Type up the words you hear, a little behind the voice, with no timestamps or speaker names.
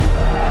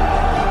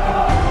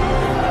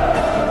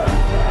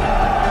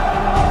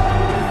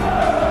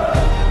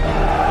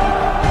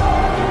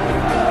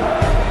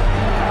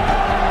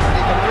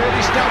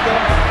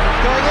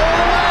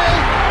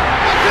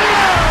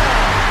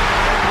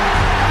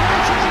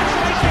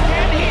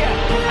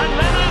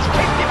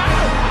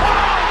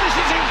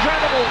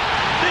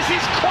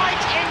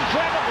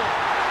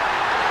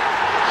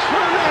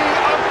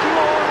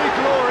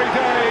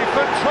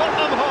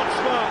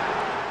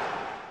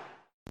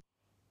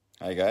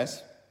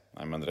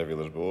I'm André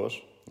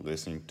Villas-Boas,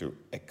 listening to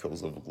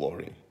Echoes of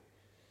Glory.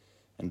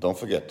 And don't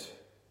forget,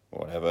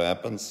 whatever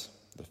happens,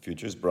 the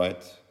future's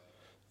bright,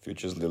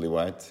 future's lily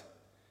white.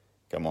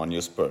 Come on, you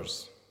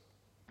Spurs.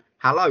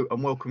 Hello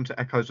and welcome to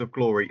Echoes of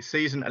Glory,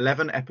 Season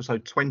 11,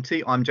 Episode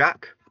 20. I'm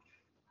Jack.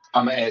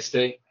 I'm at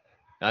ASD.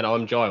 And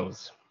I'm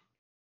Giles.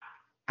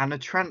 And the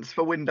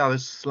transfer window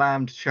has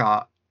slammed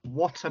shut.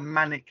 What a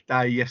manic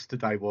day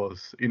yesterday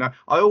was. You know,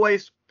 I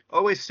always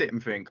sit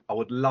and think I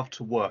would love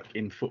to work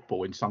in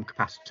football in some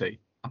capacity,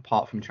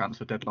 apart from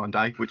transfer deadline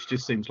day, which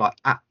just seems like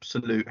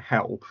absolute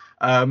hell.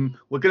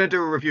 We're going to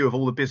do a review of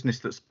all the business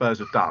that Spurs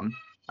have done.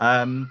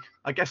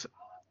 I guess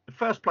the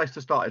first place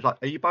to start is are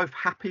you both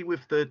happy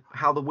with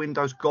how the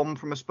window's gone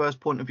from a Spurs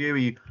point of view? Are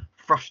you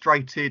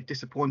frustrated,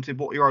 disappointed?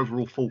 What are your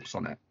overall thoughts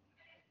on it?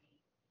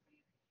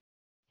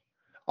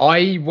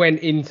 I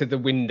went into the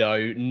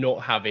window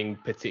not having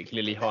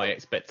particularly high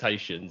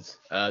expectations,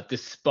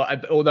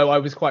 although I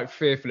was quite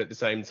fearful at the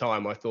same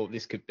time. I thought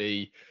this could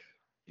be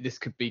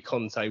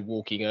Conte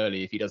walking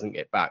early if he doesn't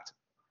get backed.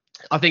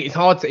 I think it's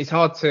hard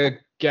to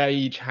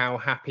gauge how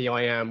happy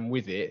I am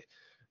with it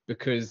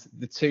because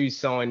the two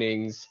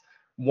signings,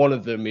 one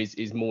of them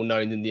is more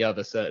known than the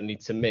other, certainly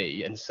to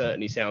me, and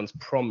certainly sounds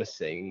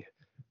promising.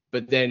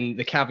 But then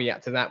the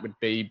caveat to that would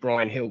be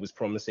Bryan Gil was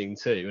promising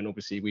too, and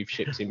obviously we've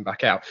shipped him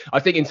back out.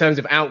 I think in terms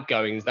of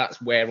outgoings, that's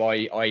where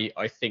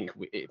I think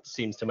it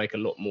seems to make a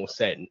lot more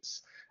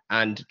sense.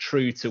 And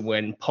true to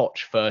when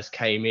Poch first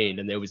came in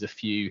and there was a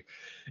few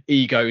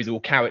egos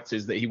or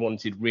characters that he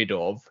wanted rid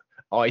of,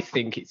 I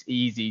think it's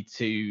easy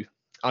to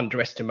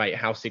underestimate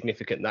how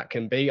significant that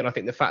can be. And I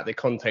think the fact that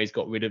Conte's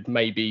got rid of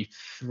maybe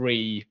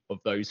 3 of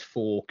those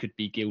 4 could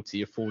be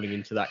guilty of falling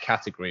into that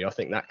category. I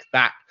think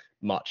that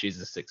much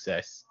is a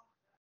success.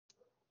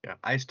 Yeah,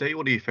 ASD,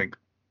 what do you think?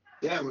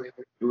 Yeah,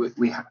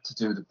 we had to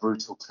do the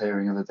brutal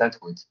clearing of the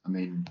deadwood. I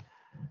mean,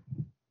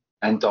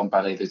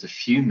 Ndombele, there's a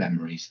few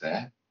memories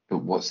there, but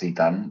what's he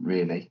done,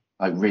 really?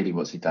 Really,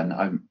 what's he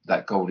done?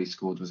 That goal he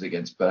scored was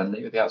against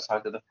Burnley with the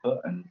outside of the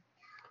foot and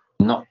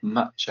not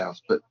much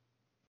else. But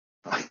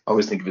I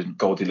always think of his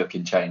Goldie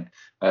looking chain.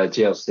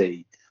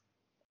 GLC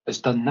has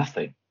done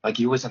nothing.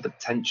 He always had the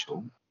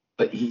potential,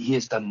 but he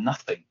has done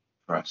nothing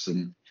for us.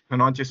 And can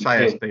I just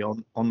say,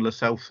 SD, on Lo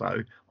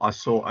Celso, I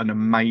saw an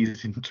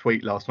amazing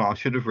tweet last night. I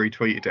should have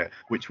retweeted it,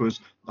 which was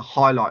the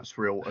highlights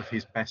reel of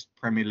his best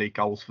Premier League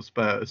goals for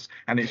Spurs.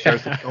 And it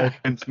shows the goal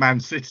against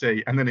Man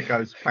City. And then it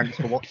goes, thanks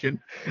for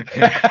watching.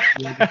 It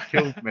really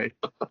killed me.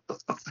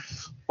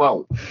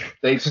 Well,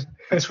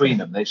 between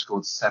them, they've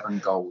scored 7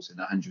 goals in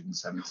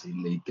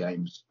 117 league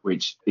games,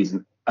 which is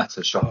an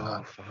utter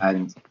shocker.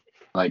 And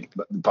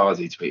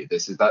Bardi tweeted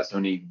this, that's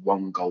only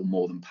 1 goal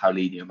more than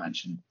Paulinho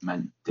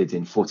did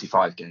in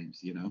 45 games,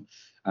 you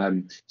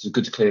know. So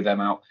good to clear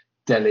them out.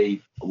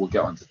 Dele, we'll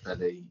get on to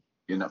Dele.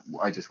 You know,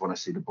 I just want to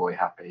see the boy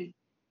happy.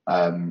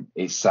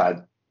 It's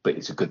sad, but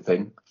it's a good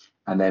thing.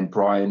 And then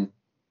Bryan,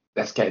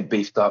 let's get him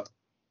beefed up.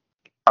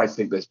 I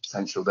think there's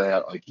potential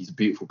there. He's a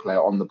beautiful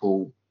player on the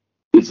ball.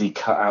 Is he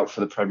cut out for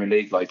the Premier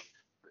League?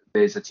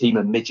 There's a team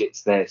of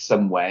midgets there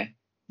somewhere.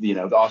 You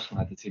know, the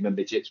Arsenal had a team of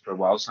midgets for a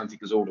while. Santi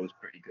Cazorla was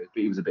pretty good,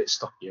 but he was a bit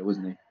stockier,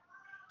 wasn't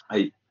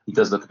he? He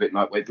does look a bit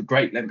lightweight, but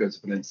great. Let him go to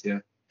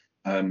Valencia.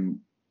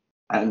 And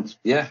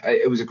yeah,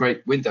 it was a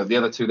great window. The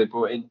other 2 they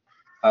brought in.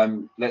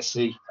 Let's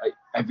see.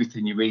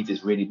 Everything you read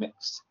is really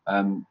mixed.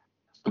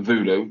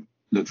 Vulu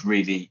looks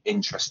really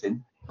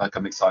interesting.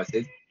 I'm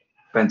excited.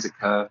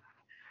 Bentancur,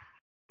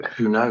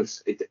 who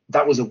knows?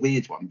 That was a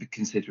weird one,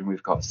 considering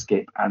we've got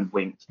Skip and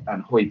Winks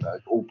and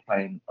Højbjerg all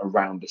playing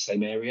around the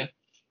same area.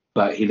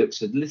 But he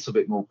looks a little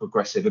bit more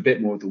progressive, a bit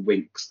more of the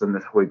Winks than the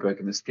Højbjerg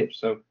and the Skip.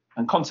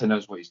 And Conte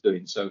knows what he's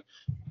doing. So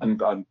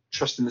I'm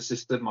trusting the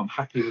system. I'm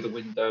happy with the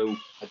window.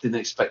 I didn't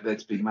expect there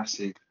to be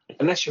massive,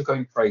 unless you're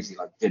going crazy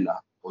like Villa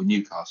or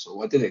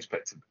Newcastle. I didn't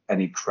expect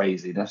any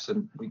craziness,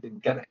 and we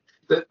didn't get it.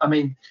 But I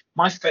mean,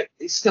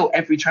 it's still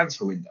every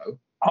transfer window.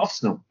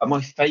 Arsenal are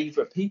my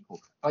favourite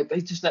people. They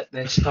just let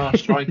their star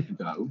striker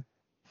go.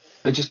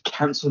 They just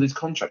cancelled his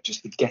contract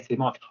just to get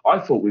him on. I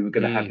thought we were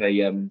going to have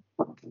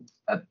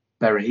a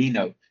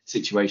Berahino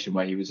situation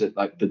where he was at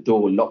the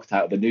door locked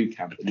out of the new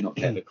camp and not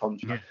get the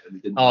contract.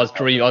 And I was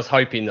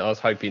hoping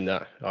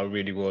that. I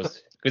really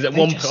was, because at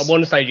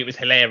one stage it was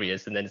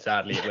hilarious, and then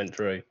sadly it went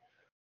through.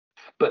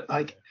 But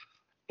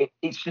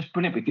it's just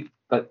brilliant. Because,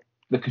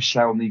 the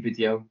Koscielny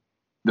video,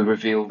 the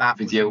reveal that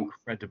video, was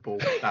incredible.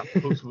 That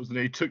wasn't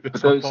he? He took the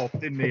top off,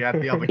 didn't he? Had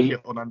the other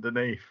kit on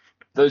underneath.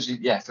 For those who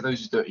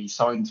do it, he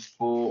signed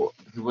for,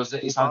 who was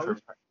it? He signed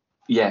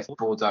for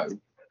Bordeaux.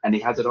 And he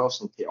had an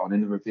Arsenal kit on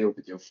in the reveal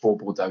video for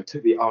Bordeaux.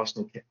 Took the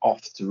Arsenal kit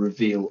off to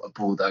reveal a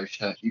Bordeaux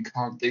shirt. You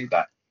can't do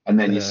that. And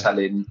then you're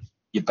selling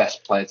your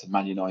best player to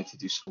Man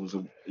United, who scores,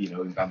 in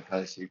Van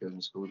Persie, who goes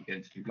and scores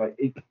against you.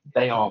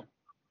 They are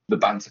the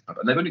banter club,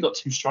 and they've only got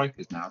 2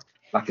 strikers now.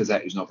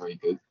 Lacazette, who's not very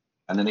good,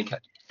 and then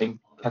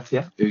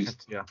Nketiah, who's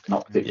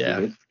not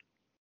particularly good.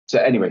 So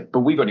anyway, but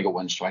we've only got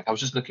 1 striker. I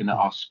was just looking at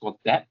our squad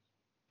depth.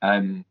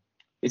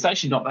 it's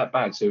actually not that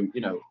bad. So,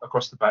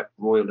 across the back,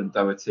 Royal and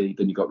Doherty.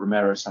 Then you've got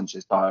Romero,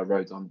 Sanchez, Dyer,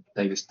 Rodon,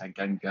 Davis,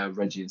 Tanganga,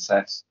 Reggie and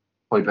Sess,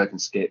 Højbjerg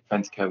and Skip,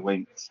 Bentancur,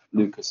 Winks,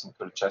 Lucas and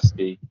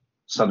Kulusevski,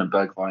 Son and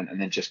Bergwijn, and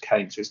then just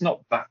Kane. So it's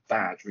not that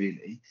bad,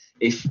 really.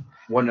 If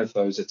one of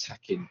those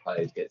attacking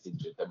players gets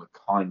injured, then we're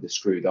kind of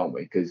screwed, aren't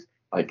we? Because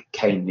like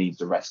Kane needs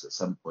a rest at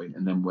some point,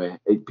 and then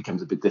it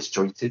becomes a bit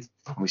disjointed,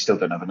 and we still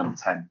don't have a number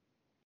 10.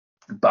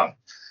 But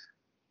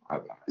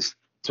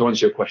to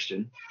answer your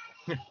question,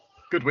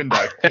 good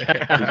window.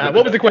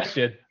 What was the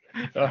question?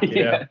 Oh,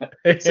 yeah.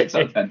 6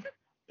 out of 10.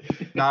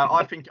 No,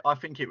 I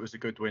think it was a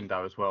good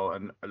window as well.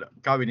 And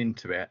going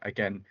into it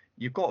again,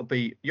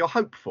 you're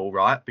hopeful,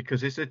 right?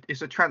 Because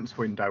it's a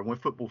transfer window, and we're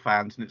football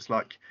fans, and it's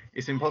like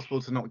it's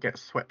impossible to not get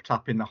swept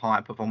up in the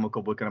hype of, oh my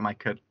god, we're going to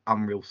make an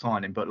unreal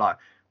signing. But like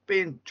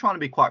trying to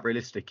be quite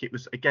realistic, it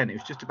was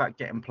just about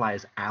getting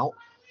players out.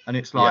 And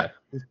it's like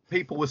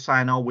people were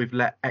saying, oh, we've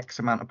let X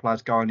amount of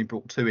players go, only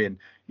brought 2 in.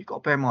 You've got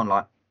to bear in mind,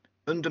 like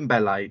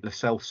Ndombele, Lo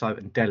Celso,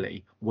 and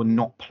Dele were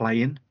not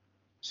playing.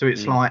 So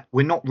it's like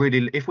we're not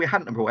really. If we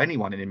hadn't brought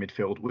anyone in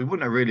midfield, we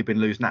wouldn't have really been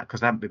losing that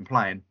because they haven't been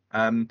playing.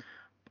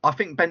 I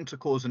think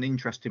Bentancur's an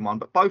interesting one,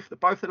 but both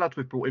the lads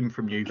we've brought in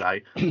from Juve,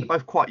 they're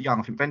both quite young.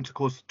 I think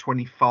Bentancur's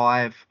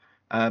 25,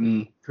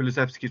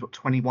 Kulusevski's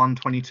 21,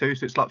 22.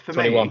 So it's like for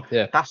 21, me,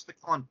 yeah. that's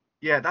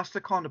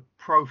the kind of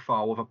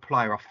profile of a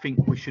player I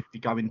think we should be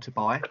going to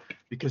buy,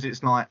 because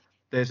it's like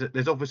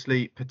there's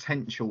obviously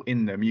potential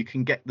in them. You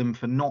can get them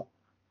for not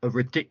a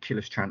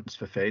ridiculous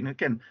transfer fee. And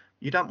again,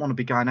 you don't want to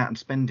be going out and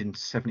spending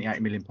 70-80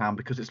 million pounds,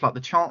 because it's like the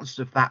chances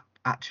of that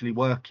actually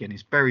working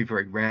is very,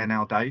 very rare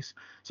nowadays.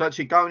 So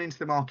actually going into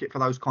the market for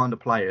those kind of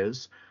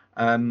players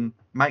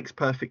makes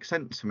perfect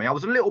sense for me. I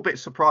was a little bit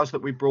surprised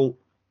that we brought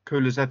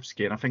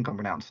Kulusevski, and I think I'm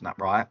pronouncing that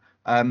right,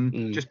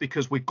 just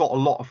because we've got a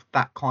lot of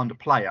that kind of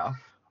player.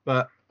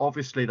 But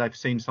obviously they've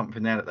seen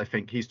something there that they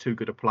think he's too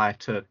good a player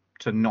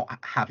to not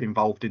have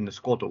involved in the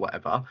squad or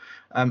whatever.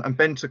 And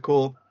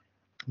Bentancur,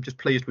 I'm just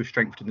pleased we've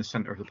strengthened the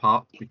centre of the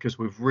park, because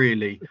we've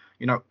really,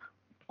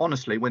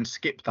 honestly, when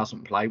Skip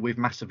doesn't play, we've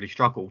massively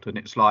struggled, and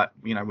it's like,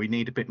 we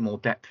need a bit more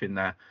depth in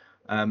there.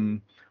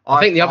 I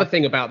think the other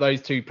thing about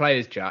those 2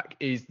 players, Jack,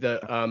 is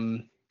that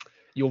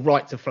you're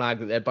right to flag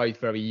that they're both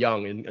very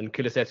young, and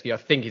Kulusevski, I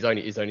think, is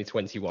only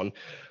 21.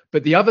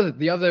 But the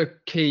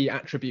other key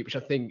attribute, which I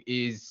think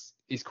is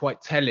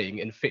quite telling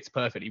and fits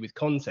perfectly with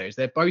Conte, is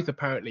they're both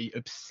apparently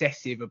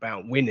obsessive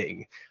about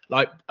winning.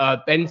 Like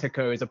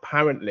Bentancur is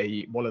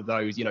apparently one of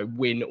those,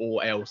 win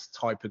or else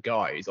type of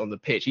guys on the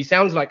pitch. He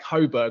sounds like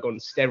Højbjerg on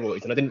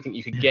steroids, and I didn't think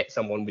you could get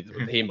someone with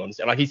him on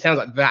steroids. Like, he sounds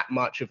like that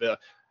much of a,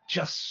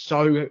 just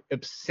so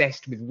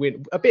obsessed with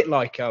win, a bit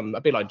like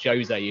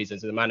Jose is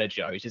as a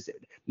manager. It's just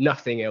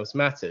nothing else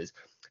matters.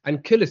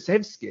 And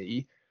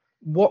Kulusevski,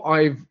 what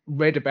I've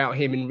read about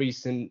him in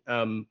recent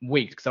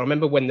weeks, because I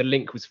remember when the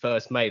link was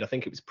first made, I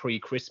think it was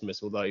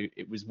pre-Christmas, although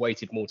it was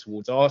weighted more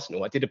towards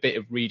Arsenal. I did a bit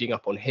of reading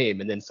up on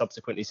him, and then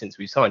subsequently since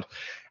we signed.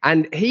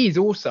 And he's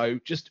also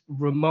just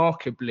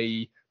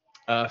remarkably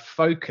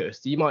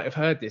focused. You might have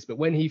heard this, but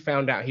when he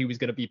found out he was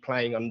going to be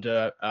playing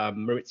under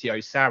Maurizio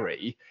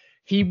Sarri,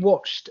 he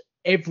watched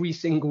every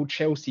single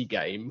Chelsea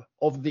game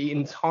of the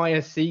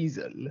entire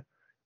season,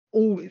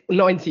 all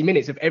 90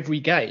 minutes of every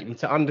game,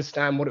 to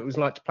understand what it was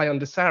like to play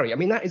under Sarri. I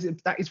mean, that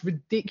is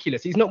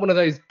ridiculous. He's not one of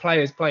those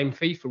players playing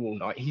FIFA all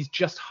night. He's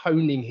just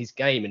honing his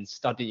game and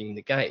studying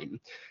the game.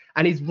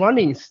 And his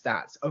running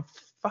stats are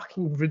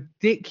fucking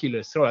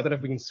ridiculous. Sorry, I don't know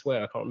if we can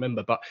swear. I can't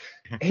remember. But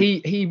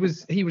he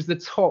was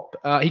the top.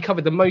 He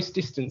covered the most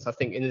distance, I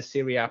think, in the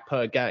Serie A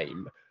per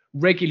game,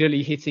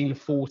 regularly hitting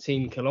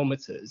 14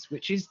 kilometers,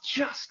 which is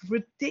just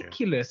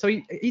ridiculous. So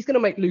he's going to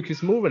make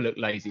Lucas Moura look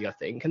lazy, I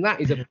think. And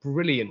that is a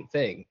brilliant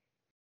thing.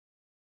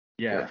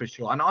 Yeah, for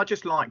sure. And I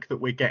just like that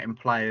we're getting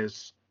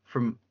players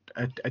from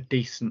a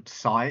decent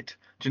side.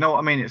 Do you know what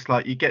I mean? It's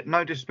like, you get,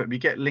 no disrespect, but you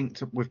get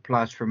linked up with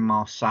players from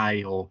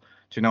Marseille, or,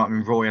 do you know what I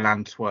mean, Royal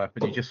Antwerp,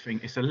 and you just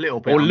think it's a little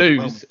bit... Or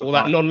lose, or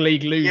that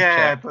non-league lose.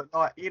 Yeah, but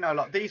like,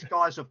 like these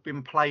guys have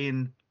been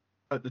playing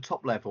at the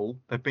top level.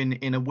 They've been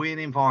in a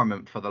winning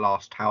environment for the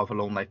last however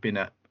long they've been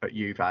at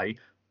Juve.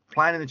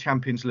 Playing in the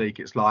Champions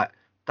League, it's like,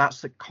 that's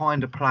the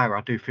kind of player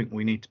I do think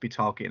we need to be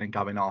targeting and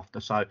going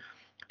after. So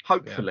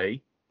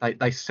hopefully...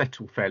 They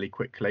settle fairly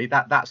quickly.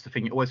 That's the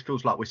thing. It always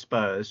feels like with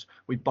Spurs,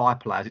 we buy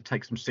players, it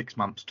takes them 6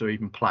 months to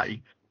even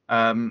play.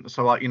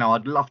 So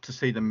I'd love to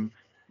see them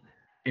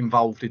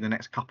involved in the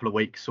next couple of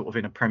weeks, sort of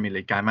in a Premier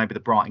League game. Maybe the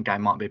Brighton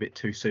game might be a bit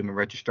too soon with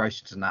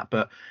registrations and that,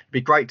 but it'd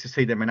be great to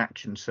see them in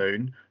action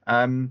soon.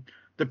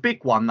 The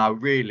big one though,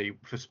 really,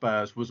 for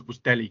Spurs was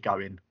Dele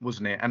going,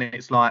 wasn't it? And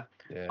it's like,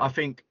 I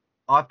think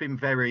I've been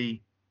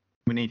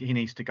he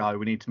needs to go.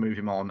 We need to move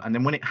him on. And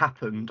then when it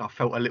happened, I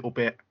felt a little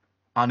bit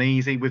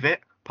uneasy with it.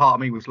 Part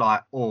of me was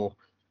like,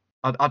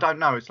 I don't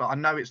know. It's like, I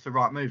know it's the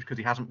right move because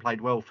he hasn't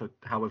played well for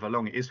however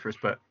long it is for us,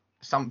 but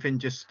something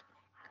just,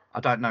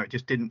 I don't know, it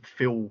just didn't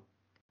feel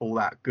all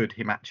that good,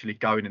 him actually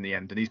going in the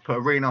end. And he's put a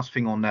really nice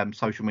thing on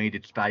social media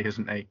today,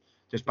 hasn't he?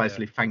 Just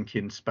basically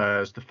thanking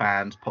Spurs, the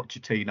fans,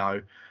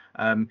 Pochettino.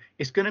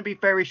 It's going to be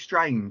very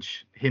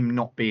strange him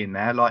not being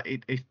there.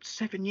 Like it's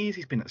 7 years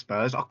he's been at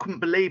Spurs. I couldn't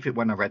believe it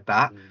when I read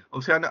that.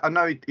 Obviously, I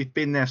know he'd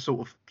been there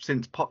sort of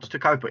since Poch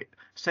took over, but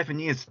 7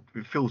 years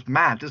it feels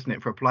mad, doesn't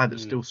it, for a player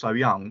that's still so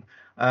young?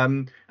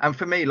 And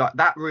for me, like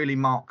that really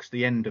marks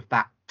the end of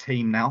that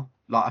team now.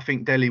 Like I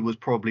think Dele was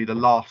probably the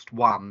last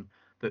one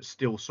that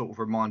still sort of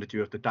reminded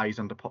you of the days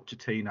under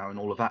Pochettino and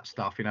all of that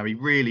stuff. You know, he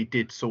really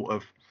did sort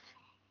of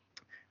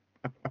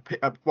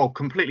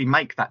completely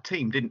make that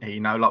team, didn't he? You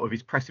know, like with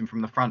his pressing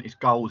from the front, his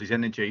goals, his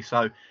energy.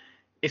 So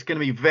it's going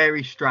to be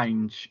very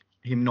strange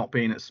him not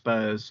being at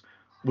Spurs.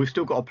 We've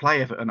still got to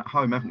play Everton at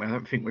home, haven't we? I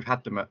don't think we've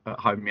had them at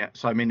home yet.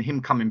 So I mean, him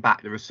coming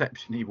back, the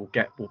reception he will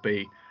get will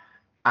be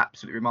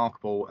absolutely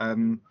remarkable.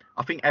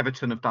 I think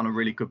Everton have done a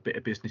really good bit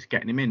of business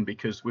getting him in,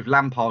 because with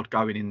Lampard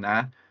going in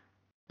there,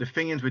 the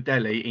thing is with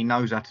Dele, he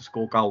knows how to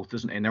score goals,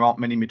 doesn't he? And there aren't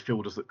many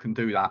midfielders that can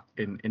do that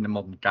in the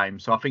modern game.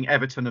 So I think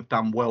Everton have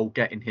done well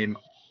getting him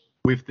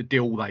with the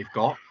deal they've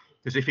got,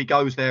 because if he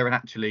goes there and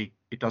actually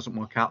it doesn't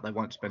work out, they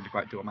won't spend a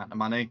great deal amount of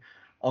money.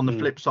 On the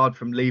flip side,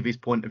 from Levy's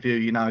point of view,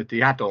 you know,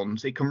 the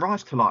add-ons, it can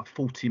rise to like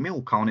 40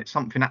 mil, can't it?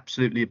 Something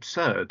absolutely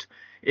absurd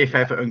if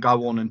Everton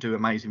go on and do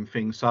amazing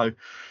things. So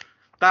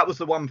that was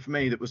the one for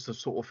me that was the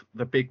sort of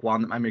the big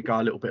one that made me go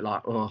a little bit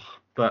like, oh,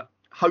 but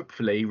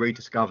hopefully he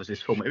rediscovers his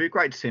form. It'd be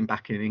great to see him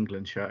back in an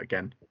England shirt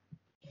again.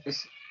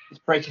 It's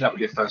breaking up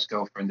with your first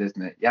girlfriend,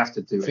 isn't it? You have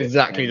to do it.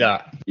 Exactly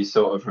that. You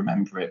sort of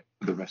remember it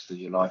for the rest of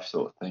your life,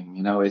 sort of thing.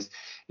 You know,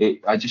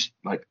 I just,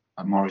 like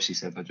Morrissey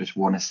said, I just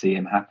want to see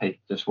him happy.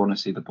 Just want to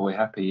see the boy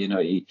happy. You know,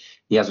 he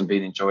hasn't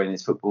been enjoying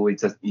his football.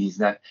 He's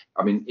not.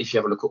 I mean, if you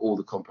have a look at all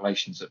the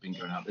compilations that have been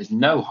going out, there's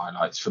no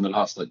highlights from the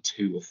last like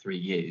 2 or 3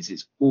 years.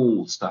 It's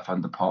all stuff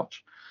under Poch.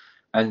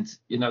 And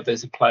you know,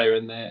 there's a player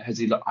in there.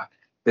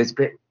 There's a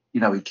bit.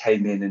 You know, he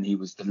came in and he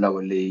was the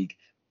lower league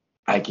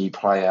Aggie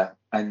player,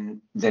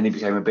 and then he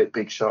became a bit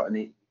big shot, and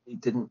he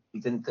didn't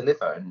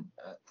deliver. And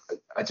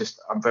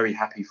I'm very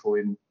happy for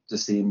him to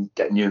see him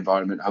get a new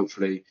environment.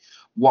 Hopefully,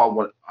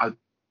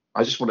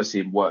 I just want to see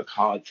him work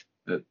hard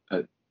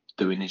at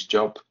doing his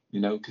job.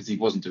 You know, because he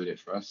wasn't doing it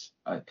for us.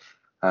 I'd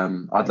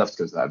love to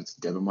go to that Everton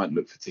game. I might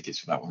look for tickets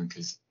for that one,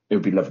 because it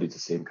would be lovely to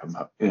see him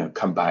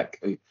come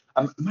back.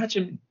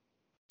 Imagine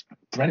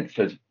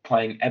Brentford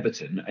playing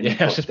Everton and you've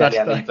got Dele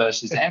Alli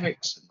versus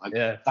Eriksen.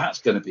 That's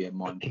going to be a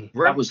mind.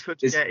 Brentford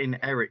getting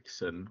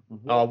Eriksen.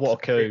 What a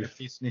coup!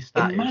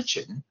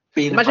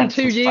 Imagine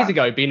 2 years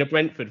ago being a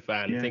Brentford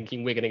fan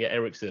thinking we're going to get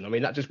Eriksen. I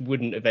mean, that just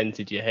wouldn't have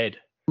entered your head.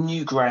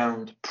 New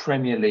ground,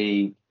 Premier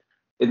League,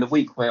 in the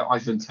week where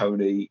Ivan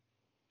Toney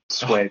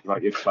sweared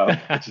like your club,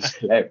 which is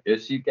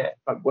hilarious. You get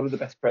like one of the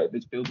best creative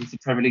midfielders the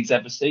Premier League's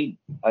ever seen,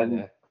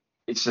 and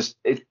it's just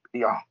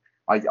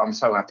I'm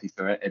so happy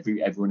for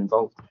everyone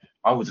involved.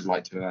 I would have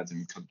liked to have had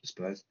him come to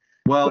Spurs.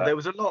 Well, there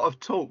was a lot of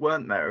talk,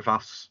 weren't there, of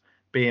us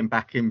being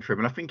back in for him,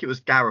 and I think it was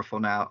Gareth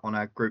on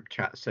our group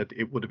chat said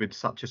it would have been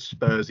such a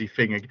Spursy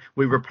thing.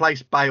 We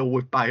replaced Bale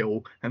with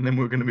Bale, and then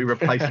we're going to be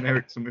replacing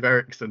Eriksen with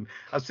Eriksen.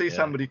 I see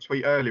somebody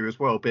tweet earlier as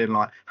well, being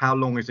like, "How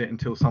long is it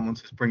until someone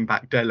says bring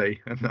back Dele?"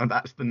 And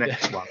that's the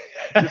next one.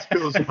 It just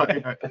feels like,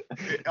 you know,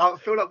 I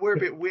feel like we're a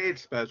bit weird,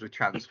 Spurs, with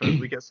transfers.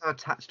 We get so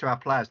attached to our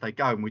players, they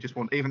go, and we just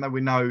want, even though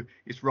we know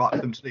it's right for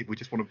them to leave, we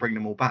just want to bring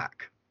them all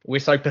back. We're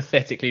so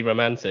pathetically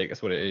romantic.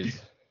 That's what it is.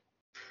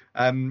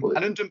 And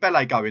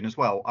Ndombele going as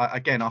well. I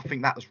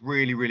think that was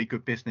really, really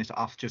good business.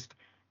 Us just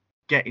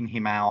getting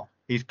him out.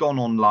 He's gone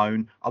on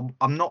loan.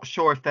 I'm not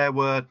sure if there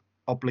were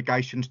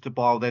obligations to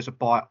buy, or there's a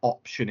buy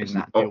option in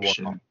that deal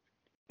or not.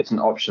 It's an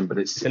option, but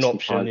it's an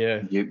option,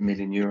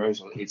 million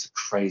euros. It's a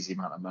crazy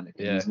amount of money.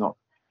 Yeah. It's not.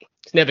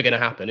 It's never going to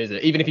happen, is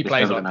it? Even if he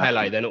plays like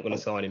Pele, they're not going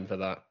to sign him for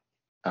that.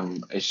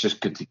 It's just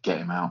good to get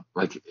him out.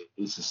 Like,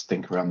 it's a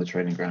stink around the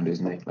training ground,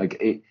 isn't it? Like,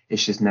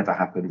 it's just never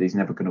happened. He's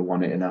never going to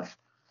want it enough.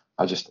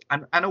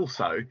 And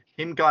also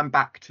him going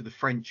back to the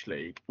French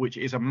league, which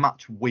is a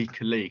much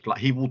weaker league, like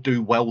he will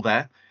do well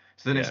there.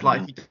 So then it's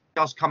like, if he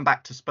does come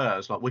back to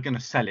Spurs, like we're going to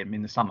sell him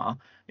in the summer.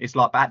 It's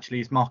like, but actually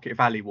his market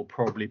value will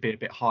probably be a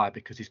bit higher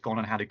because he's gone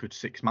and had a good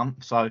 6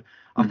 months. So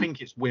I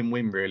think it's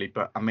win-win really.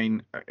 But I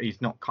mean,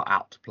 he's not cut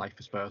out to play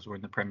for Spurs or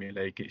in the Premier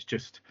League. It's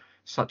just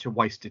such a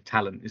wasted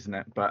talent, isn't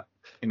it? But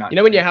you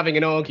know when you're having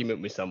an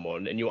argument with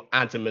someone and you're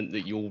adamant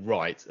that you're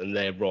right and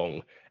they're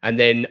wrong, and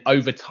then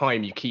over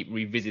time you keep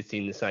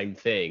revisiting the same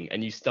thing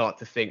and you start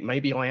to think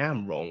maybe I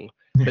am wrong,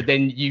 but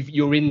then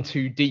you're in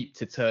too deep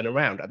to turn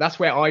around. That's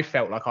where I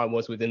felt like I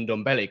was with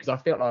Ndombele, because I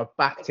felt like I've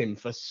backed him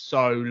for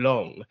so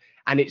long,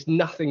 and it's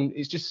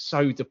just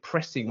so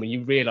depressing when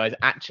you realise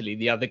actually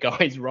the other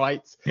guy's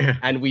right,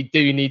 and we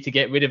do need to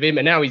get rid of him.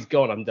 And now he's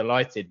gone, I'm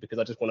delighted, because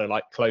I just want to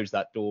like close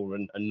that door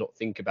and not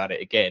think about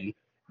it again.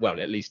 Well,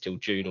 at least till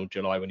June or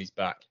July when he's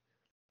back.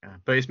 Yeah,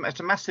 but it's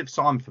a massive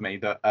sign for me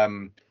that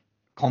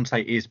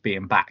Conte is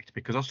being backed,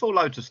 because I saw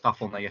loads of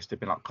stuff on there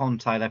yesterday like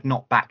Conte, they've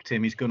not backed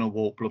him, he's going to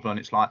walk, blah blah, and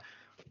it's like,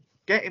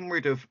 getting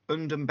rid of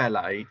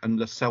Ndombele and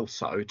Lo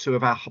Celso, two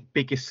of our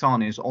biggest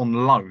signings, on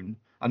loan,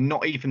 and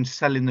not even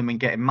selling them and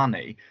getting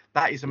money,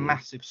 that is a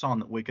massive sign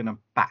that we're going to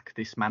back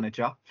this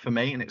manager for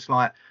me. And it's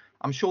like,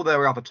 I'm sure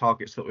there are other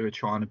targets that we were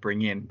trying to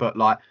bring in, but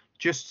like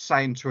just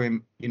saying to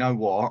him, you know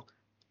what,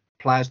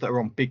 players that are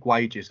on big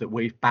wages that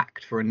we've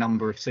backed for a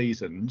number of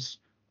seasons,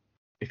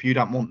 if you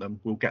don't want them,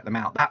 we'll get them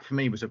out. That for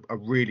me was a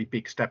really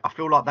big step. I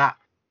feel like that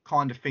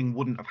kind of thing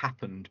wouldn't have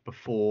happened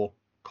before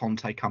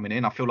Conte coming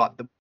in. I feel like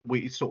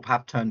we sort of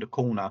have turned a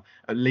corner,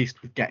 at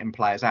least with getting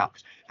players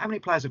out. How many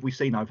players have we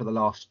seen over the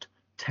last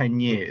 10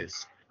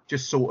 years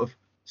just sort of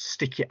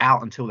stick it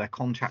out until their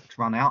contracts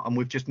run out, and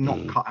we've just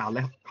not cut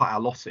our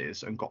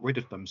losses and got rid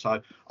of them?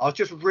 So I was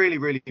just really,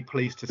 really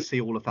pleased to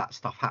see all of that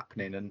stuff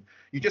happening, and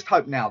you just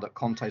hope now that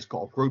Conte's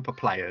got a group of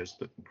players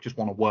that just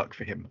want to work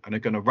for him and are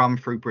going to run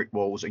through brick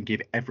walls and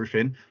give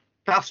everything.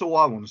 That's all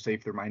I want to see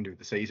for the remainder of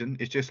the season.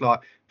 It's just like,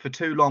 for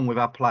too long we've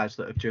had players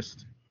that have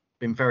just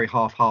been very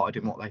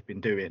half-hearted in what they've been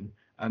doing,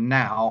 and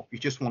now you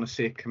just want to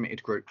see a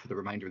committed group for the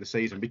remainder of the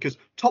season, because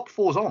top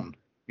four's on.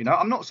 You know,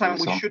 I'm not saying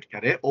we should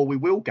get it or we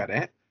will get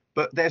it,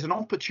 but there's an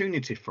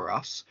opportunity for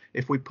us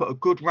if we put a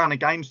good run of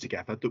games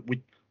together that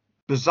we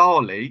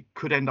bizarrely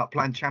could end up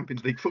playing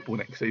Champions League football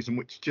next season,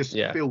 which just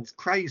feels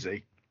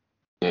crazy.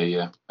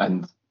 Yeah.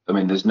 And I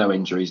mean, there's no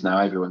injuries now.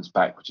 Everyone's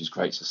back, which is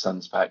great. So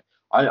Son's back.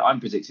 I'm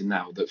predicting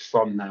now that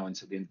from now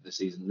until the end of the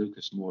season,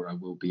 Lucas Moura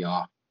will be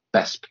our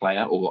best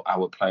player or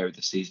our player of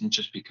the season,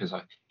 just because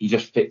he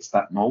just fits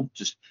that mold.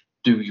 Just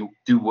do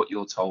what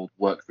you're told,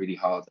 work really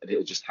hard, and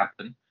it'll just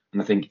happen.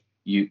 And I think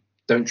you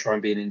don't try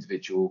and be an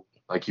individual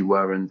like you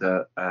were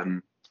under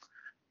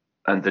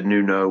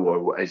Nuno,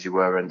 or as you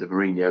were under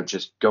Mourinho.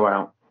 Just go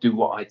out, do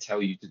what I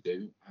tell you to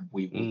do, and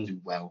we will do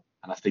well.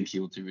 And I think he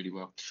will do really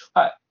well.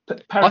 I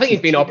think he's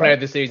been our player of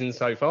the season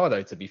so far,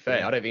 though. To be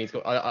fair, I don't think he's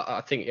got.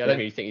 I don't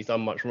really think he's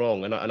done much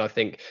wrong, and I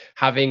think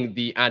having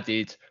the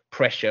added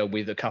pressure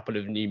with a couple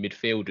of new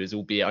midfielders,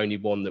 albeit only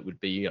one that would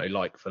be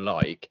like for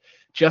like,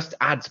 just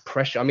adds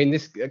pressure. I mean,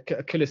 this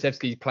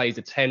Kulusevski plays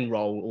a 10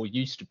 role, or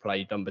used to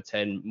play number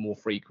 10 more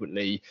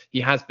frequently.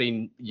 He has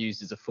been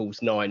used as a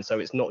false 9, so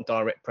it's not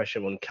direct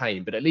pressure on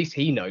Kane, but at least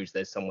he knows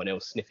there's someone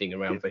else sniffing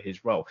around for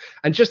his role.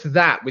 And just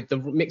that, with the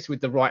mixed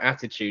with the right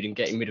attitude and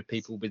getting rid of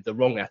people with the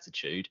wrong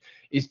attitude,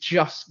 is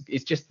just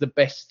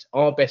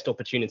our best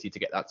opportunity to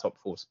get that top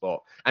 4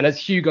 spot. And as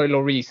Hugo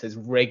Lloris has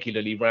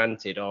regularly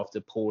ranted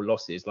after poor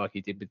losses, like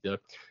he did with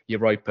the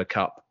Europa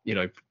Cup,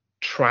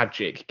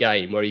 tragic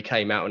game where he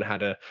came out and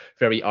had a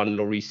very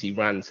un-Llorisi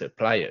rant at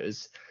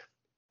players.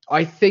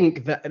 I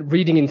think that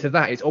reading into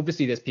that, it's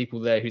obviously there's people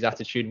there whose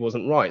attitude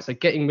wasn't right. So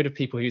getting rid of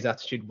people whose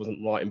attitude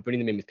wasn't right and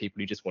bringing them in with people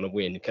who just want to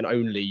win can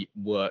only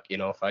work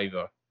in our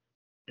favour.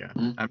 Yeah,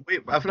 and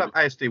I feel like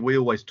ASD, we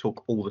always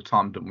talk all the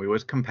time, don't we? We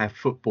always compare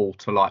football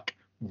to like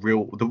a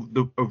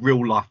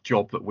real life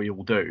job that we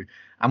all do,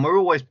 and we're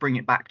always bring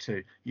it back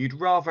to, you'd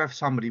rather have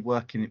somebody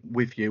working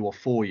with you or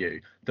for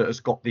you that has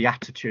got the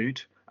attitude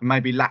and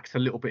maybe lacks a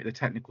little bit of the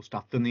technical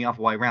stuff than the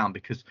other way around,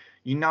 because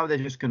they're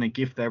just going to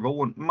give their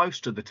all. And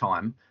most of the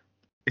time,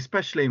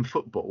 especially in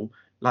football,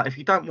 like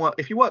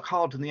if you work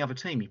harder than the other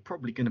team, you're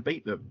probably going to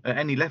beat them at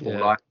any level.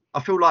 Like I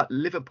feel like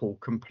Liverpool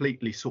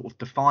completely sort of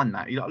define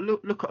that.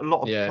 Look at a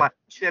lot of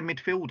their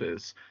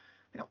midfielders,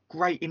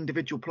 great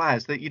individual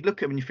players that you'd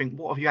look at them and you think,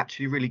 what have you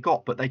actually really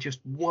got? But they just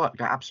work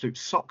their absolute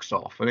socks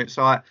off. And it's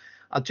like,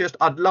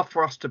 I'd love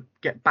for us to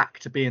get back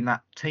to being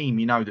that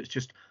team, that's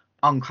just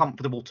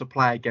uncomfortable to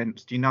play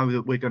against.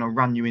 That we're going to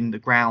run you in the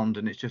ground,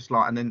 and it's just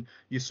like, and then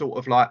you sort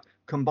of like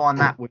combine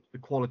that with the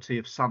quality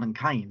of Son and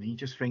Kane, and you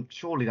just think,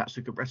 surely that's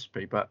a good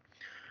recipe. But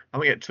I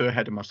won't get too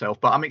ahead of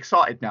myself, but I'm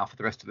excited now for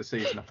the rest of the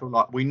season. I feel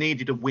like we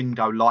needed a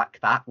window like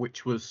that,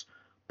 which was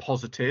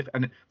positive.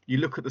 And you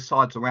look at the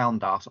sides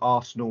around us,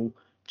 Arsenal,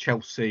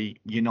 Chelsea,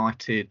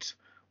 United,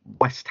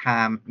 West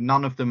Ham,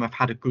 none of them have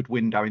had a good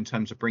window in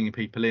terms of bringing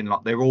people in.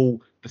 Like, they're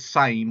all the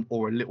same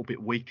or a little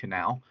bit weaker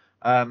now.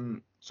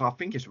 So I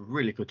think it's a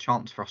really good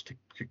chance for us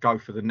to go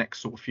for the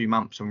next sort of few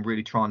months and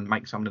really try and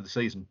make something of the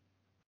season.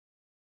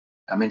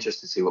 I'm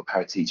interested to see what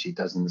Paratici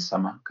does in the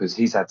summer, because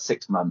he's had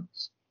 6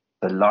 months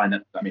to line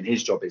up. I mean,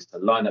 his job is to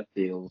line up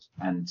deals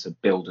and to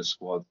build a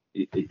squad.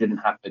 It didn't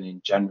happen in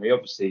January,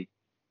 obviously.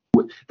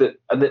 And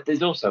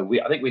there's also,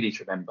 I think we need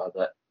to remember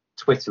that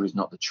Twitter is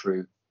not the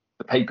truth.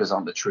 The papers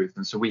aren't the truth.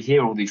 And so we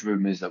hear all these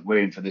rumours that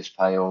we're in for this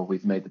player or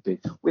we've made the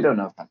bid. We don't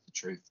know if that's the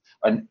truth.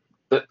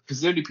 But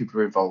because the only people who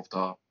are involved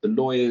are the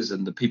lawyers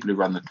and the people who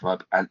run the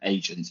club and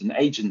agents. And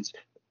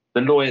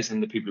the lawyers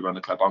and the people who run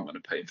the club aren't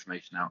going to put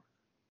information out.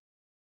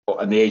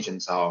 And the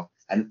agents are.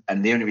 And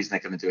the only reason they're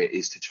going to do it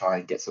is to try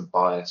and get some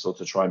bias or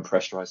to try and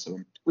pressurise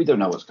someone. We don't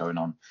know what's going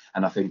on.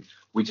 And I think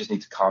we just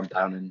need to calm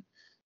down and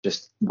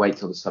just wait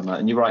till the summer.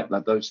 And you're right,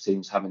 like, those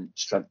teams haven't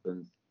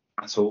strengthened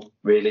at all,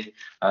 really.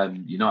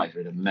 United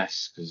are in a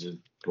mess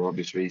for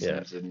obvious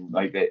reasons. Yeah. And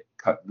like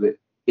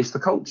it's the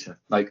culture.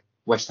 Like,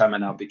 West Ham are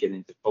now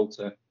beginning to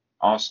falter.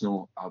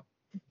 Arsenal are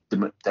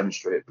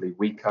demonstrably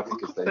weaker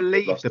because they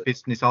believe the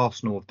business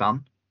Arsenal have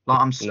done.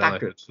 Like, I'm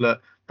staggered. No.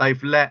 Look,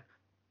 they've let.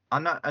 I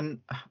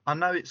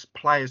know it's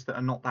players that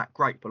are not that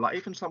great, but like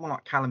even someone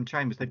like Callum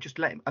Chambers, they've just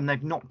let him, and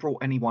they've not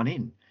brought anyone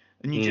in.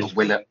 And you just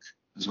Willock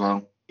as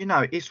well.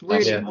 It's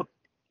really odd.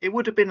 it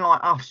would have been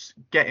like us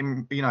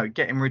getting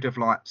rid of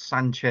like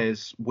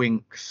Sanchez,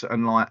 Winks,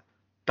 and like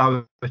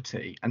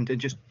Doherty, and then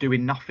just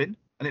doing nothing.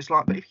 And it's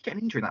like, but if you get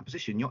an injury in that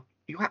position, you're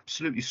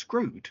absolutely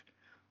screwed.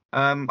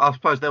 I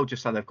suppose they'll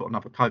just say they've got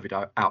another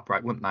COVID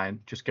outbreak, wouldn't they,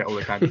 and just get all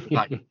the games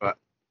delayed. But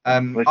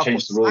They've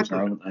changed the rules now,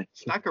 haven't they?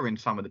 Staggering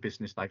some of the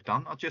business they've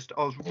done. I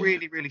was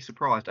really, really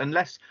surprised.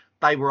 Unless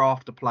they were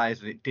after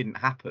players and it didn't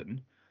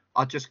happen,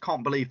 I just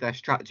can't believe their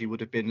strategy would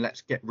have been,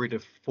 let's get rid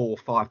of 4 or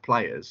 5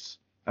 players.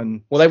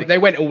 And they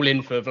went all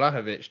in for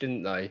Vlahovic,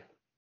 didn't they?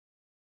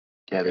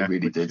 Yeah, they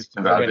really did.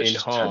 They went in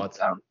hard.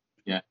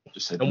 Yeah,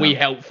 just said. And we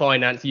helped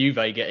finance Juve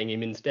getting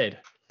him instead.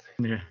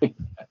 Yeah.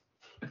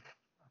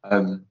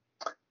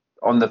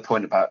 On the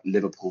point about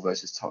Liverpool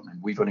versus Tottenham,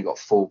 we've only got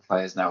 4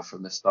 players now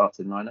from the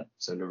starting lineup.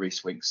 So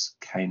Lloris, Winks,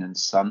 Kane, and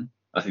Son.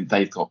 I think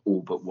they've got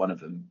all but one of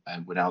them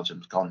when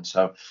Algem's gone.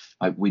 So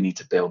we need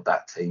to build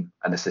that team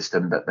and a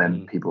system that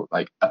then people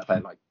like a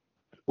player like.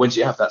 Once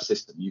you have that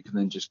system, you can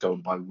then just go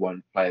and buy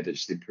one player that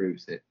just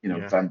improves it.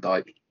 Van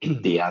Dijk,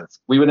 Diaz.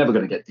 We were never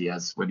going to get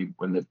Diaz when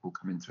Liverpool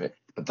come into it,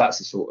 but that's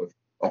the sort of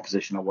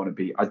opposition I want to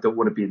be. I don't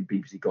want to be in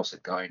BBC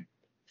gossip going,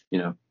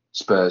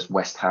 Spurs,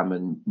 West Ham,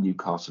 and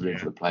Newcastle in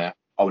for the player.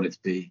 I want it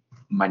to be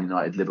Man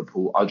United,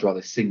 Liverpool. I'd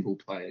rather single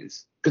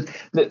players, because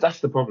that's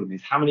the problem.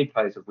 Is how many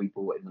players have we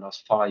bought in the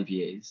last 5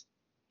 years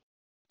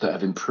that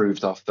have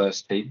improved our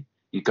first team?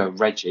 You go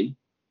Reggie,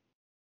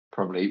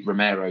 probably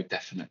Romero,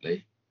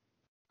 definitely.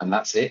 And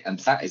that's it. And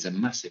that is a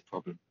massive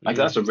problem.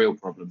 That's a real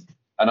problem.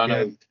 And I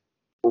know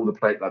all the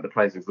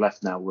players who've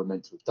left now were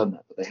meant to have done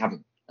that, but they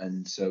haven't.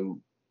 And so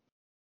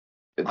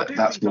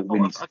that's what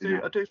we need to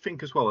do. I do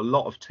think as well, a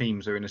lot of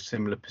teams are in a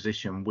similar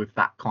position with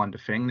that kind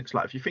of thing. It's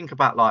like, if you think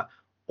about like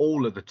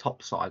all of the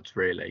top sides,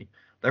 really,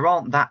 there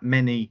aren't that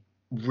many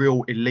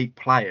real elite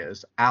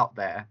players out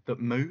there that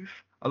move.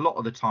 A lot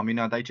of the time,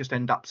 they just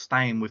end up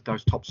staying with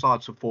those top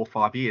sides for 4 or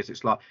 5 years.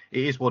 It's like,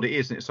 it is what it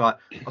is. And it's like,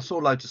 I saw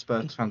loads of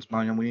Spurs fans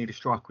moaning, we need a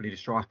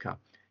striker.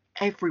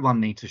 Everyone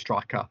needs a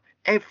striker.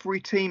 Every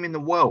team in the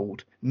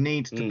world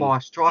needs to buy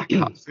a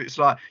striker. So it's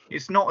like,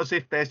 it's not as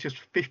if there's just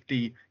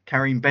 50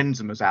 Karim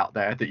Benzemas out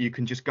there that you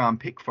can just go and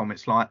pick from.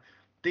 It's like,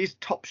 these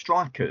top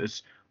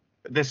strikers,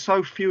 there's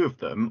so few of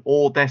them,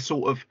 or they're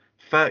sort of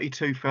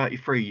 32,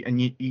 33,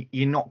 and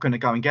you're not going to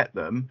go and get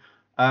them.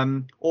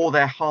 Or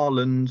they're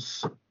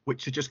Haalands,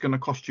 which are just going to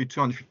cost you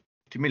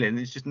 250 million.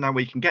 There's just no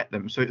way you can get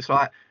them. So it's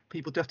like,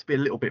 people do have to be a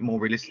little bit more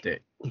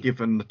realistic,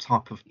 given the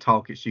type of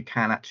targets you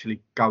can actually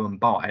go and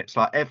buy. It's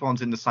like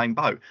everyone's in the same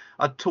boat.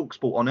 I talked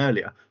sport on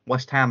earlier,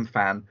 West Ham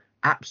fan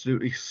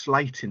absolutely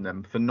slating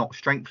them for not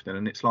strengthening.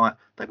 And it's like,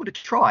 they would have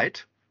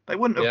tried. They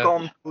wouldn't have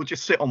gone, we'll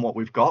just sit on what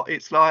we've got.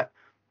 It's like,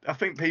 I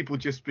think people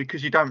just,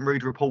 because you don't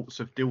read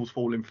reports of deals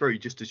falling through,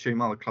 just assume,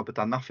 the club have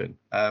done nothing.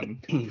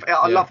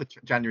 I love the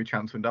January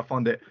transfer window. I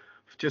find it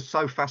just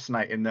so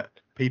fascinating that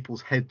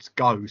people's heads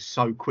go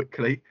so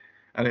quickly.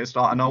 And it's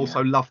like, and I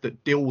also love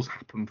that deals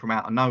happen from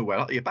out of nowhere.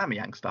 Like the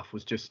Aubameyang stuff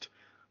was just,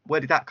 where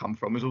did that come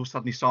from? It was all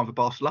suddenly signed for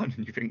Barcelona,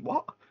 and you think,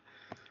 what?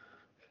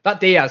 That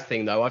Diaz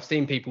thing, though, I've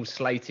seen people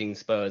slating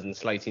Spurs and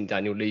slating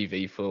Daniel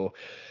Levy for,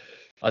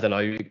 I don't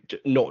know,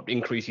 not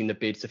increasing the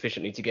bid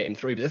sufficiently to get him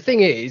through. But the thing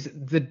is,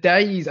 the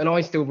days, and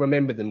I still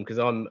remember them because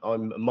I'm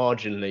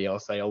marginally, I'll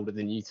say, older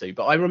than you two,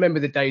 but I remember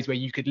the days where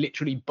you could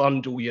literally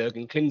bundle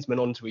Jurgen Klinsmann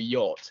onto a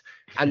yacht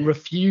and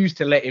refuse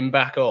to let him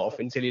back off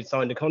until he'd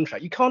signed a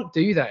contract. You can't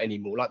do that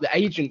anymore. Like, the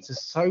agents are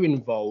so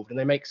involved and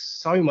they make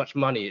so much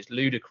money, it's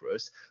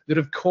ludicrous, that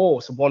of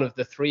course one of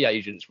the 3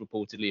 agents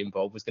reportedly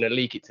involved was going to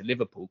leak it to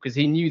Liverpool because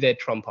he knew they'd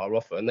trump our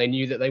offer and they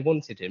knew that they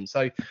wanted him.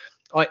 So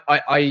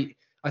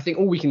I think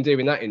all we can do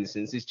in that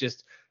instance is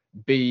just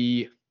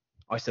be,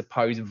 I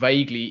suppose,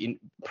 vaguely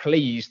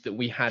pleased that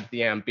we had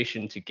the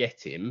ambition to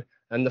get him,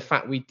 and the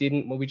fact we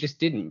didn't, well, we just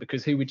didn't,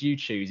 because who would you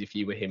choose if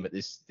you were him at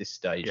this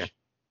stage?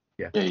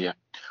 Yeah.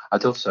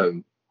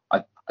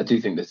 I do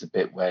think there's a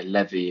bit where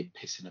Levy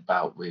pissing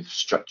about with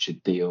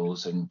structured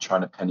deals and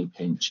trying to penny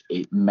pinch.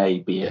 It may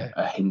be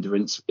a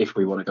hindrance if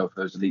we want to go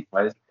for those elite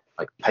players,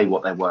 like pay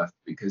what they're worth,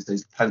 because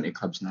there's plenty of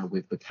clubs now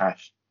with the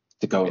cash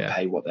to go and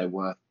pay what they're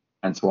worth.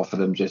 And to offer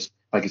them, just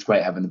like, it's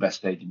great having the best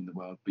stadium in the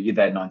world, but you're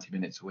there 90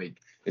 minutes a week.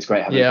 It's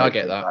great having. Yeah, I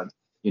get that.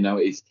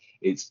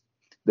 It's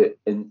that,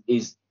 and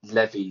is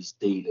Levy's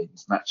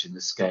dealings matching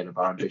the scale of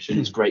our ambition?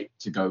 It's great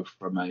to go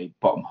from a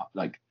bottom,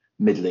 like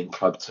middling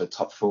club to a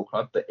top 4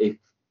 club, but if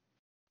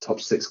top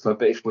 6 club,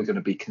 but if we're going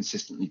to be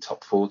consistently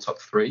top 4, top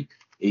 3,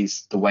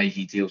 is the way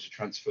he deals with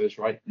transfers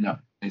right? No,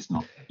 it's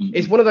not.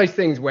 It's one of those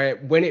things where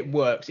when it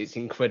works, it's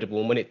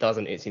incredible, and when it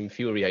doesn't, it's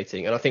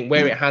infuriating. And I think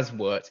where it has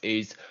worked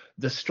is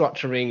the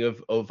structuring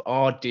of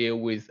our deal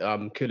with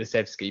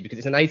Kulusevski, because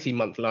it's an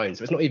 18-month loan,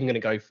 so it's not even going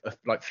to go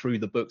like through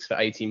the books for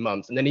 18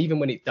 months. And then even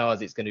when it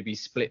does, it's going to be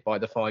split by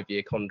the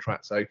 5-year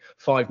contract. So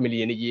 5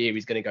 million a year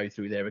is going to go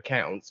through their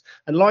accounts.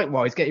 And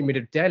likewise, getting rid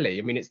of Dele,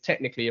 I mean, it's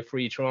technically a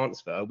free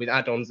transfer with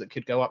add-ons that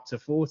could go up to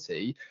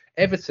 40.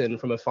 Everton,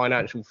 from a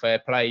financial fair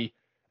play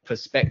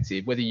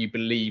perspective, whether you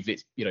believe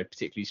it's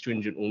particularly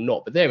stringent or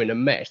not, but they're in a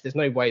mess. There's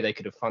no way they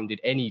could have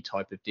funded any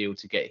type of deal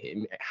to get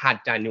him had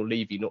Daniel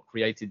Levy not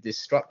created this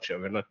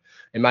structure. And I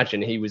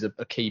imagine he was a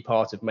key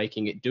part of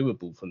making it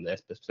doable from their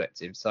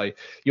perspective. So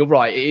you're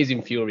right, it is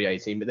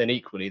infuriating, but then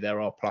equally there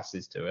are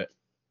pluses to it.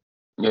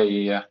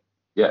 Yeah.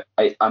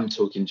 I'm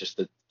talking just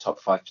the top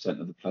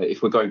 5% of the play.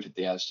 If we're going for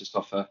Diaz, just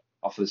offer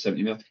the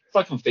 70 mil. It's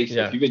like on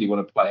FIFA, if you really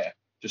want to play it,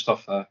 just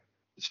offer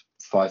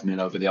 5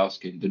 mil over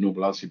the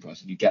normal asking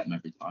price, and you get them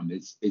every time.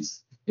 It's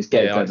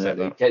get it done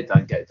early. Get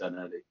it done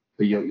early.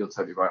 But you're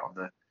totally right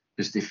on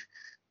just if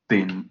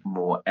being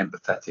more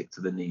empathetic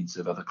to the needs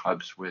of other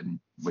clubs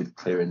with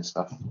clearing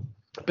stuff.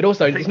 But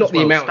also, it's not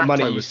the amount of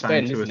money you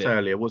spend, isn't it?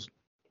 Earlier was.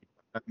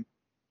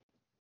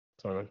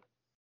 Sorry, man.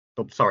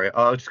 Sorry,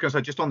 I was just going to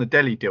say, just on the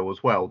Delhi deal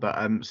as well,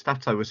 that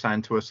Stato was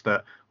saying to us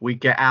that we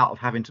get out of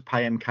having to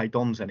pay MK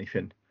Dons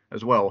anything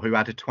as well, who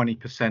had a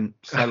 20%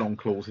 sell-on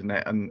clause in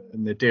there and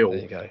the deal. There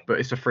you go. But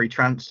it's a free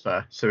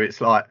transfer, so it's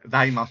like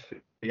they must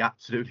be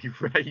absolutely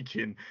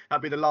raging.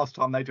 That'd be the last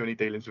time they do any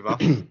dealings with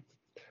us.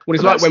 Well,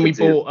 it's like when we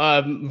bought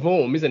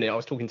Vorm, isn't it? I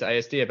was talking to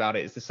ASD about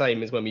it. It's the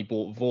same as when we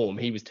bought Vorm.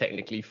 He was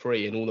technically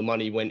free, and all the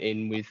money went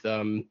in with.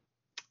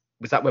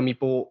 Was that when we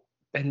bought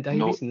Ben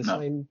Davies in the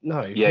same?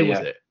 No. Yeah, who was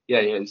it? Yeah.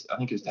 I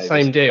think it was Davies.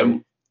 Same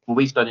deal. Well,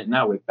 we've done it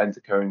now with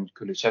Bentancur and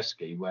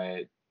Kulusevski,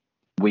 where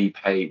we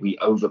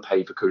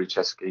overpay for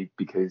Kulusevski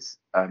because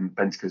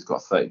Bentancur's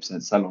got a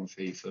 30% sell-on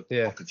fee for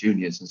Boca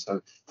Juniors, and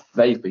so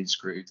they've been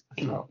screwed.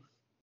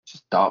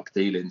 Just dark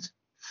dealings.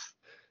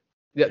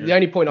 The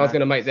only point I was going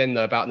to make then,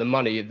 though, about the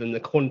money and the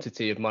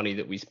quantity of money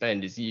that we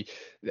spend is you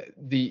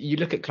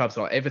look at clubs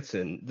like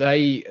Everton.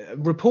 They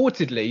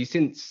reportedly,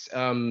 since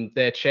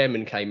their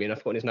chairman came in, I've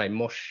forgotten his name,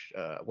 Mosh,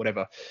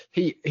 whatever.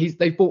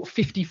 They've bought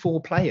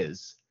 54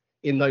 players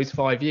in those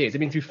 5 years. They've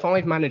been through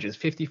 5 managers,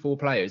 54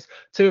 players.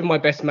 2 of my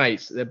best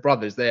mates, they're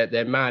brothers,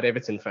 they're mad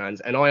Everton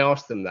fans, and I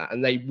asked them that,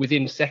 and they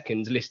within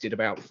seconds listed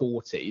about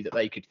 40 that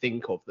they could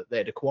think of that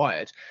they'd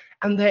acquired,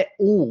 and they're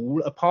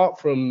all, apart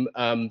from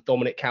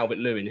Dominic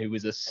Calvert-Lewin, who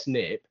was a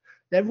snip,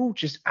 they're all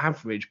just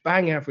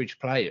bang average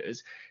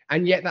players,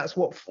 and yet that's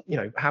what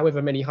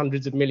however many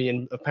hundreds of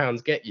millions of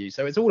pounds get you.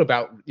 So it's all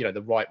about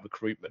the right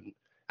recruitment.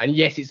 And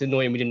yes, it's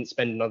annoying we didn't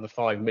spend another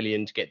 5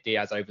 million to get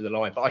Diaz over the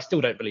line, but I still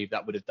don't believe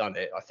that would have done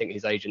it. I think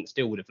his agent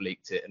still would have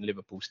leaked it, and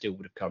Liverpool still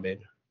would have come in.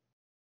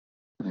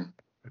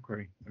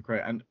 Agree.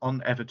 And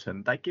on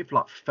Everton, they give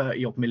like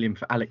 30 odd million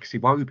for Alex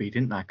Iwobi,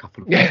 didn't they? A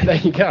couple of Yeah, there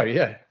you go.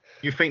 Yeah.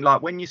 You think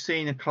like when you're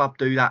seeing a club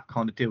do that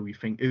kind of deal, you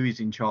think who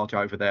is in charge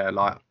over there?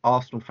 Like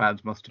Arsenal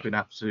fans must have been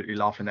absolutely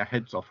laughing their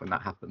heads off when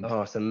that happened.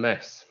 Oh, it's a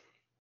mess.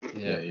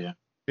 Yeah.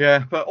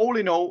 But all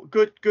in all,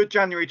 good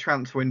January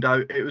transfer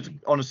window. It was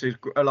honestly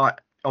like.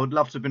 I would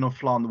love to have been on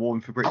fly on the wall in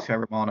Fabrizio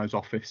Romano's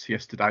office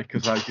yesterday,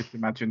 because I just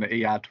imagine that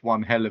he had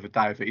one hell of a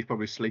day of it. He's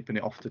probably sleeping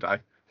it off today.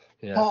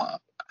 Yeah.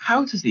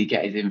 How does he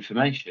get his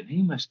information?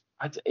 He must.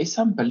 It's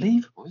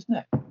unbelievable,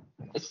 isn't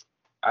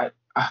it?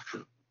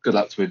 Good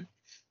luck to him.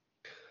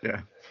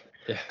 Yeah.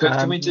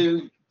 Can we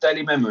do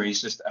daily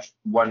memories? Just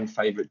one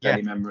favourite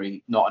daily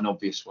memory, not an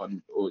obvious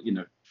one, or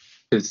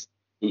because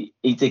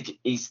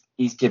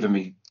he's given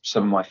me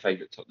some of my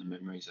favourite Tottenham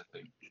memories. I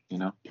think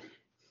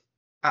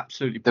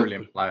absolutely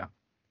brilliant player.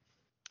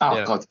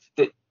 Oh God,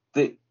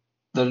 the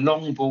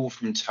long ball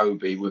from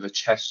Toby with a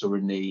chest or a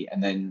knee,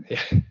 and then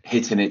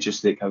hitting it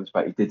just as it comes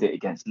back. He did it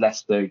against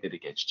Leicester, he did it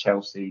against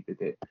Chelsea,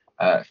 did it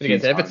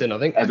against Everton, I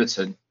think.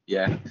 Everton,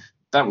 yeah,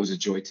 that was a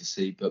joy to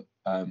see. But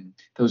there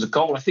was a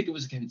goal, I think it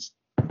was against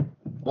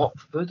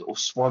Watford or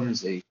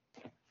Swansea.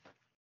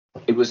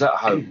 It was at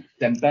home.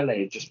 Dembele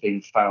had just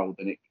been fouled,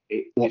 and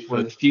it's one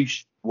of the few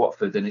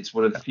Watford, and it's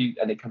one of the few,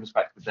 and it comes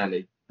back to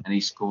Dele, and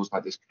he scores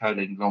like this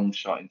curling long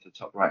shot into the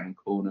top right hand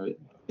corner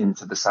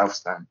into the south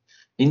stand.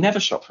 He never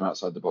shot from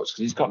outside the box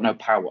because he's got no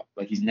power.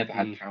 Like he's never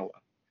had power.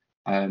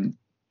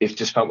 It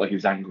just felt like he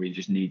was angry and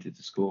just needed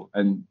to score.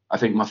 And I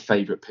think my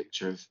favourite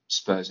picture of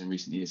Spurs in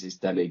recent years is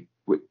Dele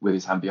with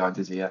his hand behind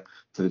his ear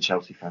to the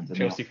Chelsea fans.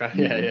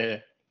 Yeah.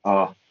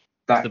 Oh,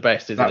 that's the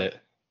best, isn't it?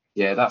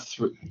 Yeah, that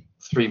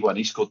 3-1.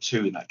 He scored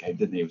 2 in that game,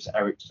 didn't he? It was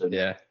Ericsson.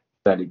 Yeah.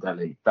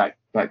 Dele. That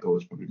goal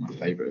was probably my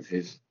favourite of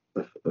his,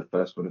 the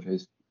first one of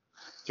his.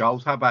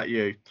 Giles, how about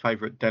you?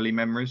 Favourite Dele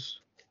memories?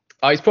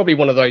 It's probably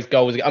one of those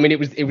goals. I mean, it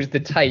was the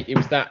take. It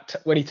was that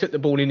when he took the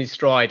ball in his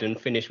stride and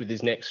finished with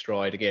his next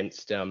stride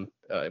against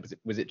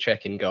was it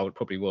Czech in goal? It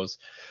probably was.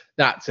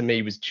 That to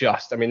me was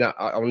just. I mean, that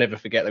I'll never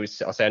forget. I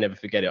say I'll never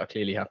forget it. I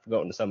clearly have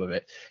forgotten some of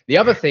it. The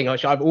other thing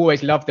I've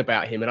always loved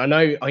about him, and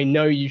I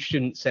know you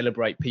shouldn't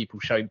celebrate people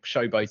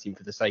showboating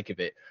for the sake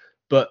of it,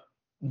 but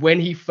when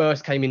he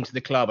first came into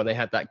the club and they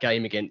had that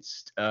game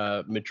against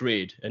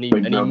Madrid, and he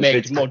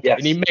megged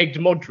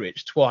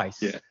Modric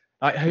twice. Yeah.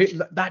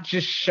 That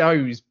just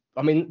shows.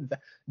 I mean,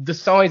 the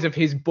size of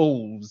his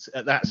balls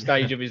at that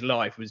stage of his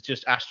life was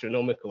just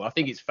astronomical. I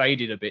think it's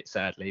faded a bit,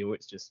 sadly, or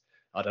it's just,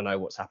 I don't know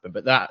what's happened.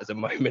 But that as a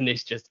moment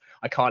is just,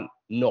 I can't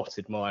not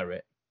admire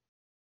it.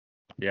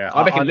 Yeah,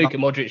 I reckon Luka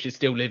Modric is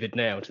still livid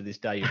now to this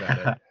day about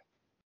it.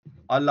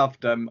 I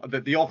loved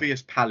the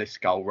obvious Palace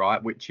goal,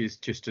 right, which is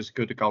just as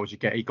good a goal as you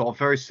get. He got a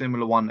very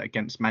similar one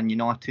against Man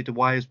United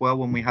away as well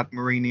when we had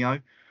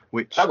Mourinho,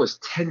 which That was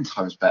 10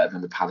 times better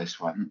than the Palace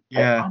one.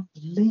 Yeah.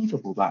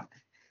 Unbelievable that.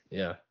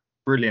 Yeah.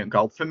 Brilliant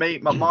goal. For me,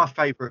 my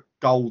favourite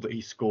goal that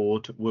he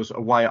scored was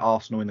away at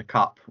Arsenal in the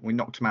Cup. We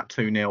knocked him out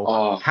 2-0.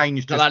 Oh,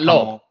 Kane's just that come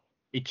lob. on.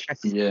 He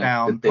checks Yeah, it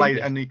down, the played,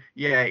 dink. and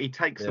he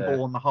takes the Yeah.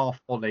 ball on the half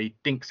volley,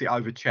 dinks it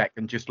over check,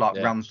 and just like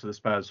Yeah. runs to the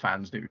Spurs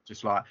fans. It was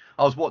just like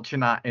I was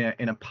watching that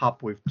in a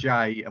pub with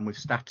Jay and with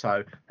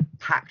Stato,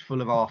 packed full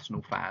of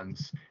Arsenal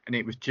fans, and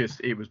it was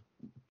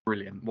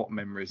brilliant. What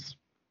memories!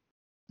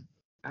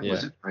 That Yeah.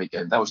 was a great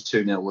game. That was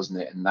 2-0,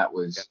 wasn't it? And that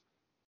was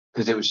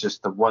because it was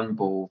just the one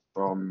ball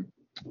from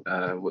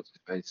what's his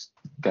face,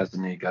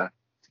 Gazaniga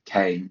to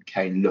Kane.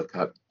 Kane look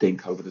up,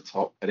 dink over the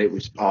top, and it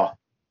was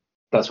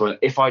that's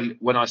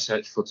when I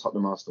search for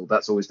Tottenham Arsenal,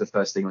 that's always the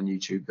first thing on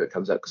YouTube that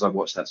comes up because I've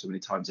watched that so many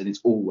times, and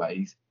it's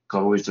always I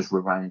always just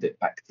rewound it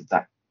back to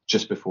that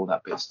just before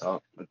that bit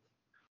started.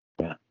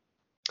 Yeah.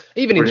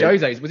 Even Brilliant.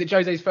 in Jose's, was it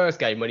Jose's first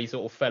game when he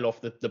sort of fell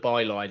off the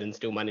byline and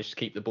still managed to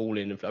keep the ball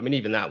in? I mean,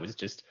 even that was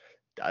just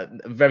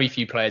very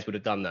few players would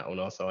have done that on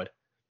our side.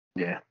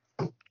 Yeah.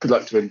 Good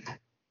luck to him.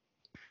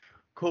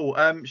 Cool.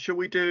 Shall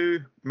we do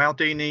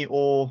Maldini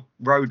or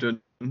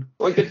Rodon?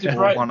 We're going to do Or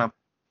Brighton.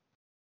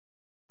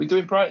 We're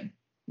doing Brighton.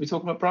 We're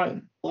talking about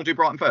Brighton. We'll do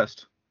Brighton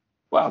first.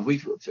 Well,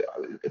 we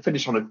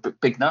finished on a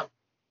big note.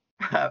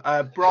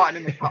 Brighton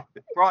in the cup.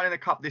 Brighton in the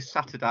cup this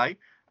Saturday.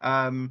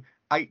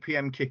 8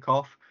 p.m.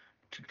 kickoff.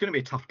 It's going to be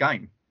a tough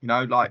game. You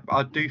know, like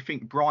I do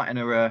think Brighton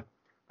are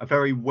a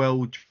very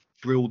well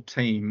drilled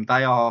team.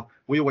 They are.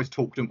 We always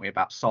talk, don't we,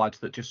 about sides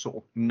that just sort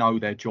of know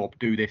their job,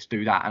 do this,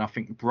 do that, and I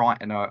think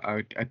Brighton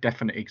are a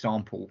definite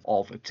example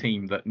of a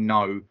team that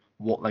know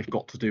what they've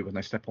got to do when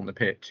they step on the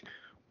pitch.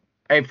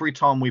 Every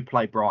time we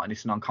play Brighton,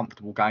 it's an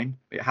uncomfortable game.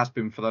 It has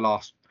been for the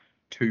last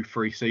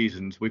 2-3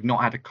 seasons. We've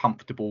not had a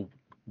comfortable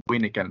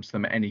win against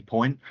them at any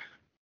point.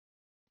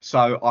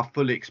 So I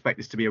fully expect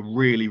this to be a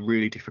really,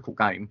 really difficult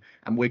game,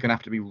 and we're going to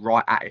have to be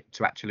right at it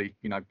to actually,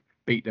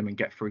 beat them and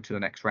get through to the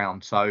next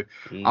round. So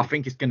I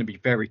think it's going to be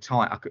very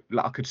tight. I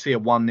could see a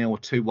 1-0 or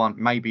 2-1,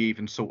 maybe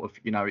even sort of,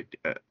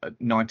 at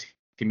 90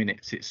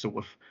 minutes it's sort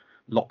of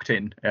locked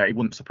in. It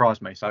wouldn't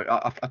surprise me. So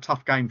a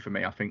tough game for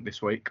me, I think, this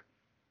week.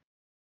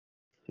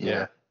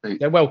 Yeah.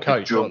 They're well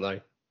coached, aren't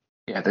they?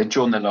 Yeah, they've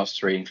drawn their last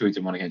 3,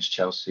 including one against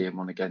Chelsea and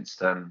one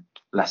against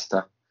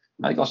Leicester.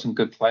 They got some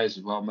good players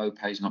as well.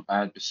 Mopé's not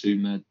bad.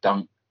 Basuma,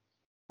 Dunk.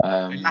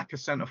 They lack a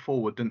centre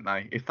forward, didn't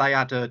they? If they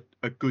had a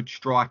good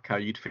striker,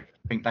 you'd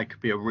think they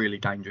could be a really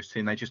dangerous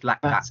team. They just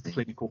lack that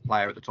clinical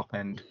player at the top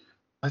end.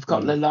 They've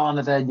got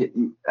Lallana there,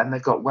 and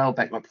they've got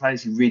Welbeck, like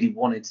players who really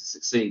wanted to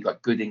succeed,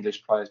 like good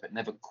English players, but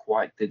never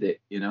quite did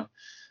it, Yeah.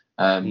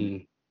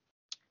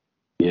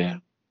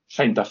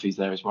 Shane Duffy's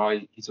there as well.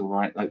 He's all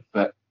right.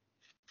 Duncan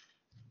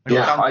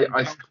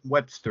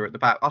Webster at the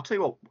back. I'll tell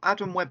you what,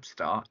 Adam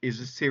Webster is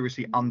a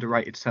seriously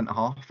underrated centre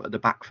half at the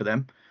back for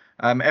them.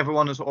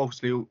 Everyone has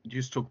obviously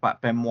just talk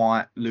about Ben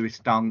White, Lewis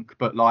Dunk,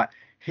 but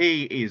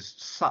he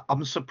is.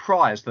 I'm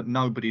surprised that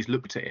nobody's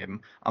looked at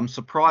him. I'm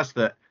surprised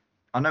that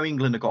I know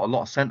England have got a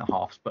lot of centre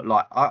halves, but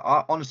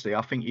I honestly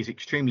I think he's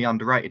extremely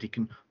underrated. He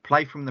can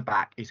play from the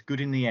back. He's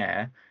good in the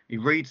air. He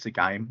reads the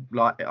game.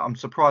 I'm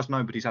surprised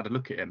nobody's had a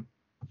look at him.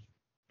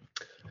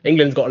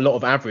 England's got a lot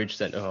of average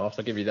centre halves.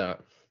 I'll give you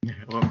that. Yeah,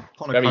 well,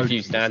 very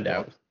few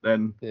standouts.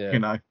 Then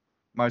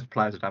most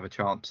players would have a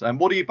chance. And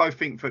what do you both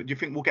think? Do you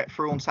think we'll get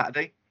through on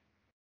Saturday?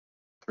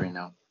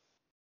 3-0.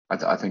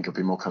 I think it'll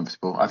be more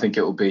comfortable. I think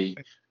it will be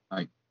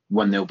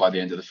 1-0 by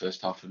the end of the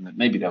first half, and then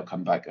maybe they'll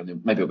come back,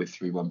 and maybe it'll be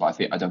 3-1. But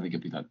I don't think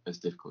it'll be that as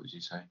difficult as you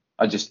say.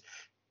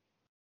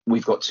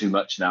 We've got too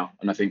much now,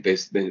 and I think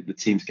the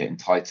team's getting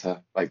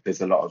tighter.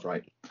 There's a lot of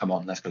come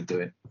on, let's go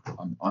do it.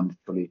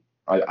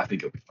 I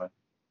think it'll be fine.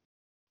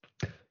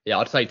 Yeah,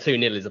 I'd say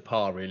 2-0 is a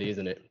par, really,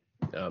 isn't it?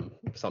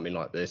 Something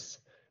like this.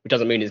 Which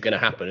doesn't mean it's going to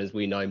happen, as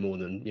we know more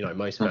than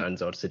most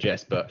fans, I'd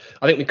suggest. But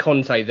I think with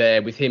Conte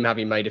there, with him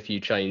having made a few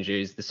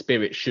changes, the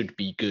spirit should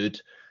be good.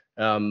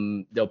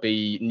 There'll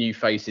be new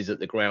faces at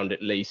the ground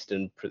at least,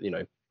 and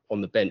on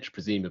the bench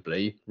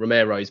presumably.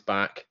 Romero's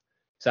back.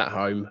 It's at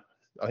home.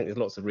 I think there's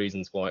lots of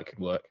reasons why it could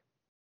work.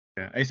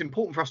 Yeah, it's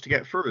important for us to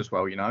get through as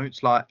well.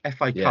 It's like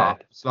FA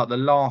Cup. It's like the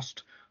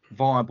last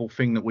viable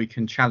thing that we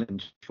can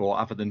challenge for,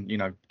 other than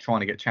trying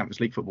to get Champions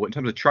League football. In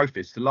terms of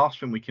trophies, the last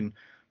thing we can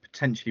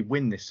potentially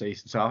win this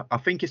season. So I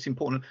think it's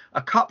important.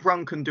 A cup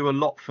run can do a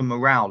lot for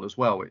morale as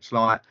well. It's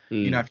if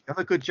you have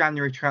a good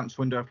January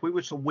transfer window, if we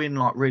were to win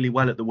really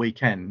well at the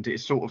weekend,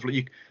 it's sort of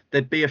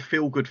there'd be a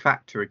feel good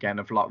factor again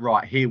of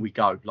right, here we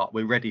go,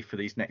 we're ready for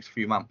these next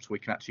few months, we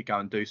can actually go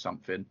and do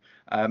something.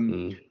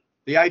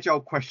 The age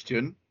old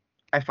question,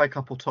 FA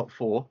Cup or top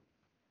 4,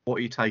 what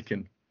are you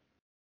taking?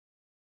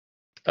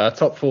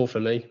 Top 4 for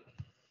me.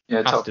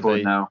 Yeah, top 4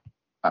 now.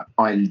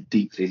 I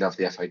deeply love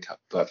the FA Cup,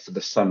 but for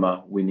the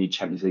summer, we need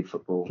Champions League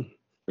football.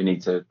 We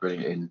need to bring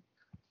it in,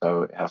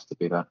 so it has to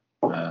be that.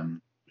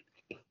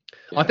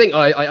 I think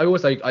I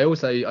also,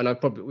 and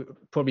I'm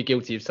probably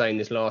guilty of saying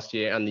this last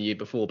year and the year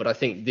before, but I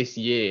think this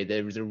year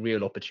there is a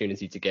real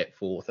opportunity to get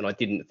fourth, and I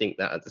didn't think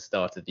that at the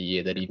start of the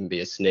year there'd even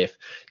be a sniff.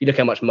 You look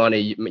how much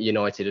money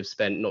United have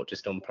spent, not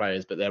just on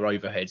players, but their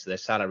overheads, their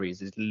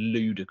salaries is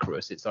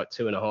ludicrous. It's like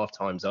 2.5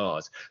 times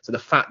ours. So the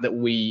fact that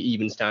we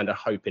even stand a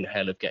hope in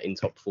hell of getting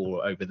top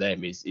 4 over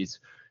them is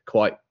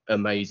quite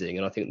amazing,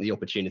 and I think the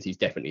opportunity is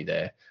definitely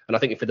there. And I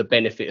think for the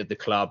benefit of the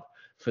club,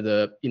 for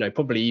the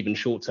probably even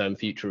short-term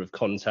future of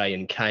Conte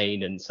and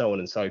Kane and so on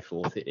and so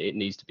forth, it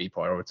needs to be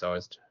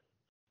prioritised.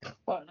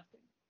 Well,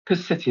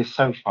 because City is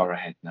so far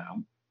ahead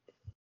now,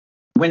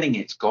 winning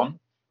it's gone,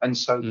 and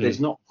so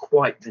there's not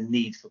quite the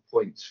need for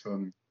points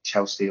from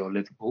Chelsea or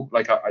Liverpool.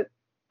 Like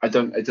I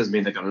don't. It doesn't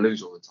mean they're going to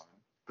lose all the time,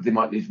 but they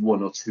might lose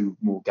 1 or 2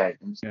 more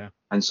games. Yeah.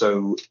 And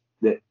so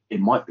it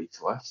might be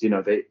to us.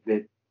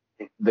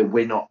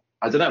 We're not.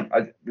 I don't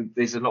know.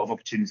 There's a lot of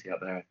opportunity out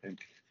there, I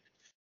think.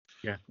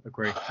 Yeah,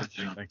 agree.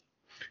 Absolutely.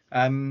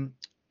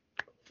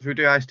 Should we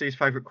do ASD's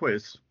favourite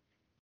quiz?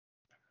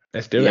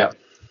 Let's do it.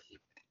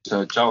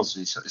 So, Giles,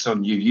 it's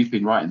on you. You've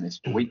been writing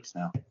this for weeks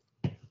now.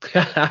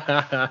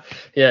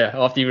 Yeah,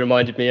 after you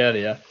reminded me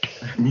earlier.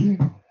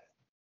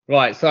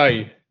 Right,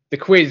 so the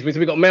quiz was,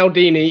 we got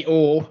Maldini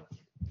or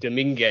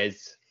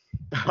Dominguez.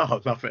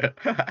 Oh, love it.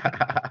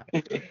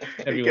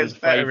 Everyone's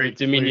favourite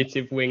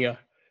diminutive winger.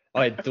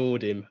 I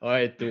adored him.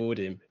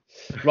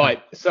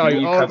 Right, so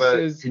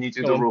can you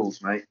do the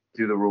rules, mate?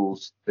 Do the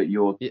rules that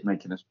you're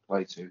making us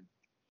play to.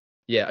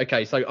 Yeah,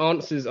 okay. So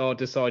answers are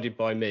decided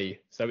by me.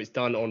 So it's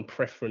done on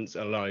preference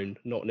alone,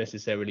 not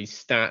necessarily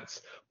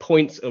stats.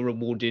 Points are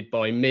rewarded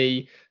by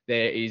me.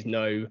 There is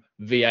no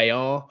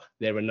VAR.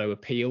 There are no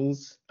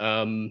appeals.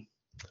 1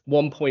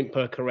 point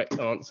per correct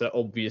answer,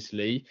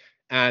 obviously.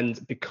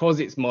 And because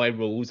it's my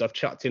rules, I've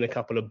chucked in a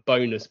couple of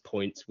bonus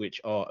points which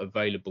are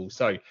available.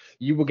 So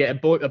you will get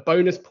a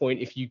bonus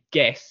point if you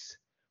guess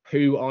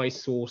who I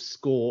saw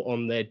score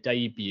on their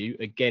debut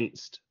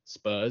against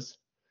Spurs.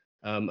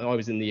 I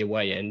was in the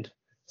away end,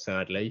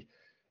 sadly.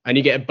 And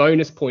you get a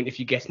bonus point if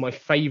you guess my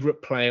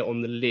favourite player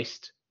on the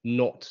list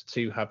not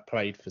to have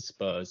played for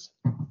Spurs.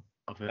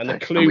 And the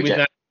clue with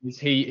that is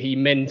he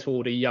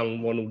mentored a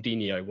young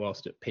Ronaldinho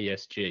whilst at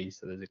PSG.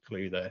 So there's a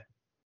clue there.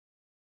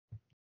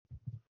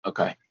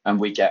 Okay. And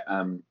we get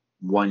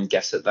 1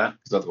 guess at that,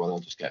 because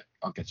otherwise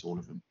I'll get all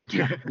of them.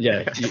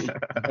 Yeah.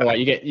 All right.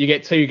 You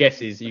get 2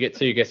 guesses. You get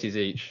 2 guesses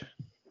each.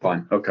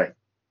 Fine. Okay.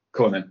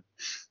 Cool then.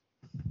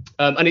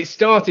 And it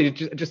started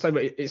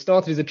it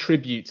started as a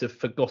tribute to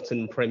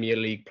forgotten Premier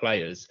League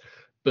players,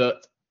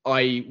 but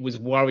I was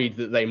worried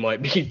that they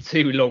might be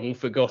too long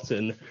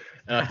forgotten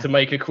to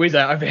make a quiz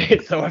out of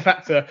it. So I've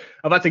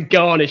had to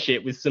garnish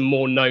it with some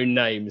more known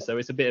names. So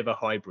it's a bit of a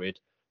hybrid.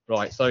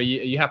 Right. So are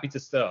you happy to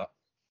start?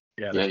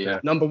 Yeah.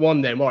 Number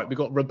 1 then. Right. We've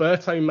got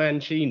Roberto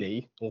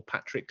Mancini or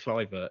Patrick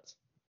Kluivert.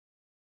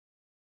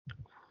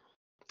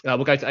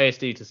 We'll go to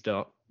ASD to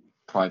start.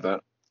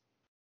 Kluivert.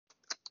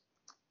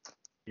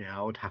 Yeah,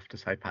 I would have to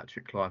say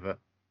Patrick Kluivert.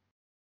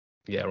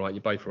 Yeah, right.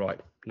 You're both right.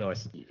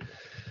 Nice.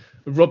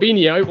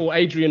 Robinho or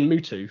Adrian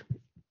Mutu?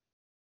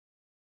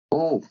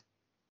 Oh.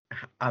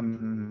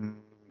 I'm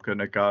going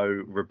to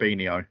go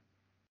Robinho.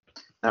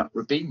 Now,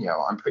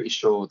 Robinho, I'm pretty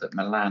sure that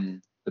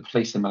the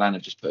police in Milan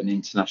have just put an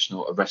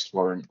international arrest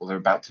warrant, or they're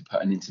about to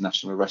put an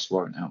international arrest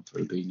warrant out for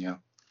Robinho.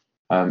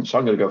 So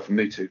I'm going to go for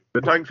Mutu.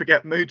 But don't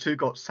forget, Mutu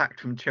got sacked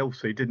from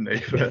Chelsea, didn't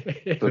he?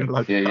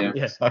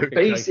 Yeah. So,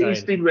 but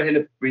he's been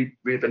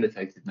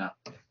rehabilitated now.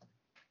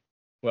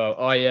 Well,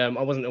 I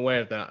wasn't aware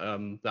of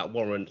that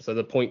warrant, so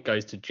the point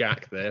goes to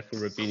Jack there for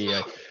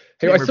Robinho.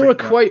 I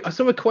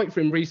saw a quote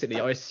from him recently.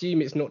 I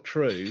assume it's not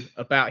true,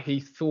 about he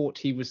thought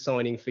he was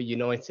signing for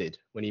United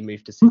when he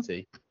moved to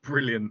City.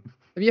 Brilliant.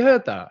 Have you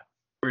heard that?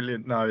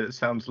 Brilliant. No, it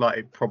sounds like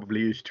it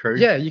probably is true.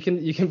 Yeah, you can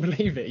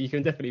believe it. You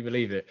can definitely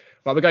believe it.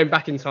 Right, we're going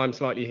back in time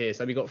slightly here.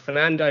 So we've got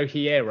Fernando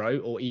Hierro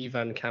or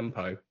Ivan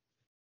Campo.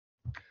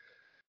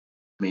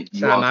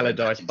 Sam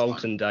Allardyce,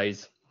 Bolton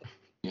days.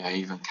 Yeah,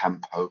 Ivan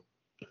Campo.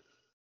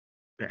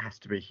 It has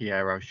to be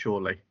Hierro,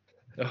 surely.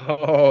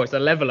 Oh, it's a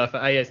leveller for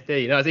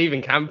ASD. No, it's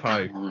Ivan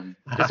Campo.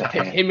 Just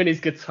pick him and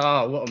his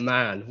guitar. What a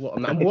man.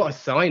 What a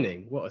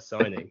signing.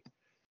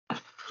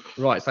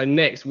 Right, so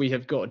next we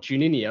have got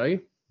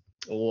Juninho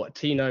or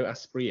Tino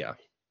Asprilla.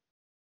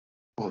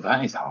 Oh,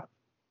 that is hard.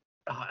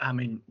 I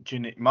mean,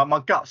 my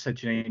gut said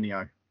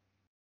Juninho.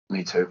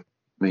 Me too.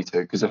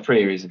 Because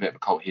Asprilla is a bit of a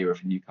cult hero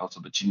for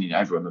Newcastle, but Juninho,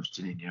 everyone loves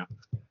Juninho.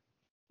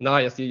 No,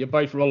 you're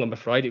both wrong, I'm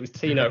afraid. It was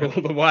Tino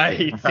all the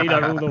way.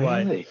 Tino all the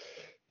way. Really?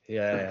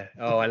 Yeah.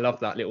 Oh, I love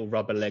that little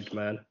rubber leg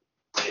man.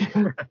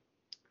 JJ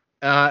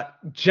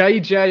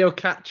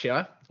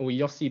Okocha or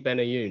Yossi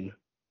Benayoun?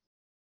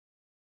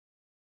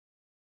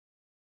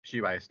 It's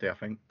you, ASD, I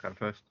think. Go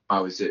first.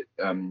 Oh, is it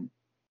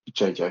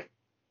JJ?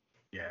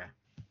 Yeah.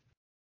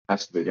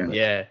 Has to be, doesn't it?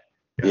 Yeah.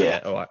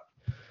 Yeah. All right.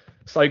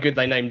 So good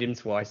they named him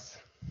twice.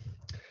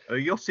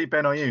 Yossi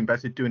Benayoun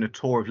basically doing a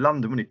tour of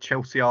London, wasn't it?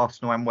 Chelsea,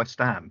 Arsenal and West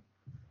Ham.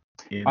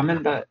 I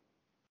remember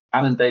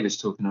Alan Davis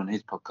talking on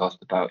his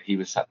podcast about he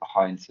was sat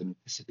behind some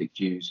Pacific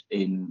Jews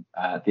in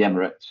the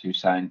Emirates who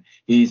sang,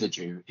 "He's a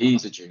Jew,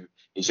 he's a Jew,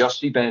 he's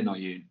Yossi Ben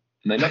Oyun,"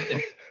 and they loved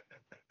him.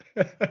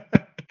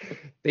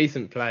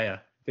 Decent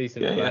player.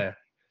 Yeah.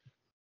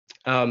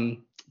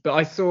 But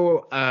I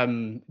saw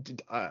I'm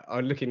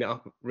looking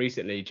up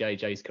recently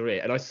JJ's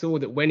career, and I saw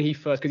that when he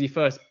first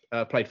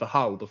played for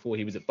Hull before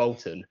he was at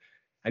Bolton,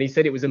 and he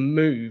said it was a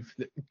move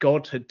that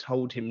God had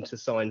told him to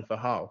sign for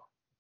Hull.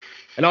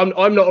 And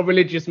I'm not a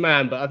religious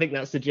man, but I think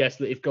that suggests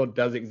that if God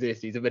does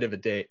exist, he's a bit of a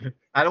dick.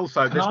 And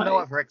also,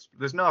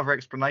 there's no other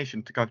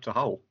explanation to go to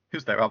Hull,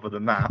 is there, other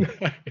than that?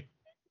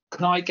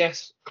 Can I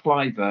guess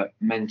Cliver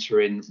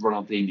mentoring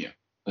Ronaldinho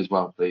as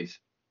well, please?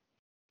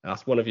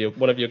 That's one of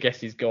your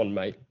guesses gone,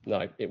 mate.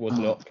 No, it was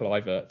not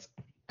Clivert.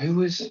 Who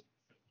was?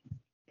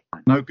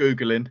 No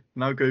Googling.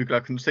 I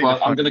can see.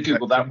 Well, I'm going to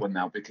Google that one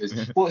now because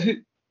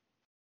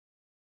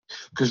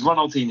because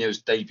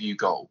Ronaldinho's debut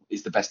goal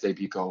is the best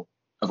debut goal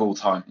of all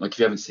time. Like, if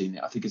you haven't seen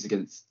it, I think it's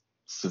against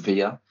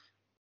Sevilla,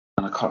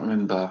 and I can't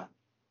remember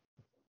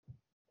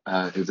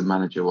who the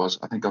manager was.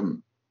 I think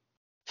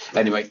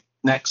Anyway,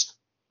 next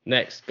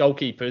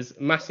goalkeepers: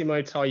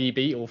 Massimo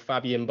Taibbi or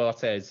Fabian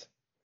Barthez.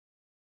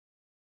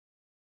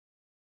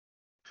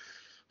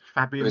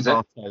 Fabian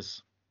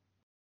Barthez.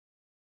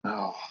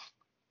 Oh,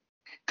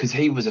 because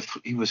he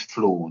was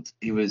flawed.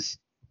 He was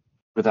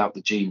without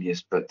the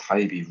genius, but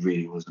Taibbi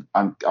really wasn't.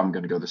 I'm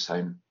going to go the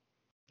same.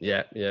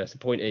 Yeah, it's a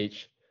point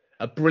each.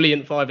 A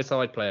brilliant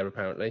five-a-side player,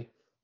 apparently.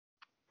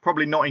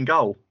 Probably not in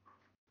goal.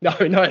 No,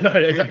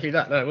 exactly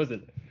that. No, it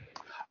wasn't.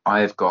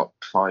 I have got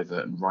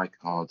Kluivert and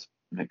Rijkaard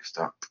mixed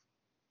up.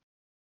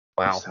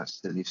 Wow.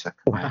 That's silly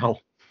second. Wow.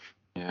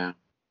 Yeah.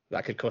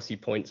 That could cost you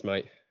points,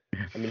 mate.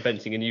 I'm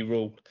inventing a new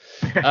rule.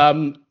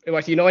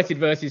 It's United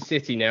versus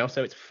City now,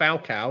 so it's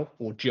Falcao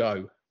or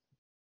Joe.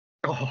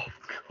 Oh,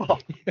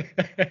 God.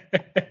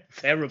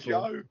 Terrible.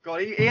 Joe,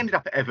 God, he ended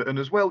up at Everton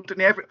as well, didn't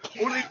he?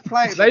 All these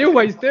players. They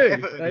always do.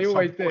 They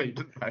always do.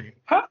 Didn't they?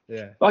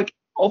 Yeah. Like,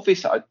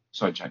 obviously,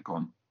 sorry, Jack,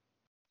 go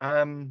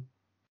on.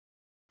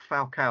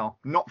 Falcao,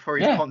 not for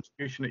his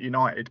contribution at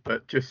United,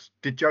 but just,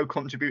 did Joe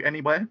contribute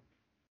anywhere?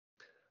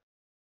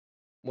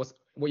 What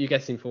are you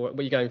guessing for? What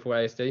are you going for,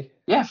 ASD?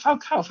 Yeah,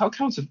 Falcao.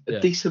 Falcao's a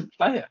decent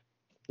player.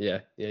 Yeah.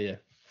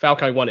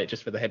 Falcao won it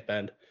just for the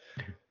headband.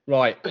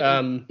 Right.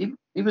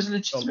 He was a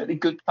legitimately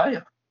good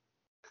player.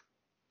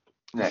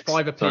 Next.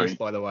 5 apiece,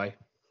 by the way.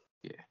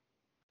 Yeah.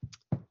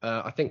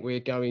 I think we're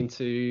going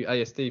to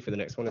ASD for the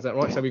next one. Is that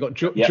right? So we've got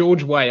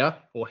George Weah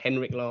or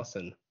Henrik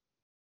Larsson.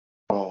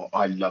 Oh,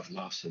 I love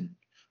Larsson.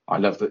 I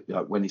love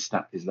that when he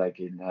snapped his leg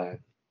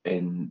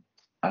in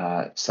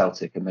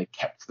Celtic, and they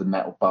kept the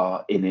metal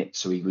bar in it,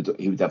 so he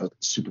would have a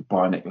super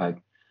bionic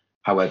leg.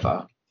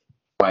 However,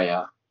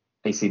 Weah,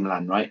 AC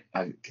Milan, right?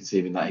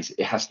 Conceiving that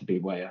it has to be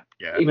Weah,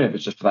 even if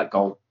it's just for that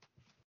goal.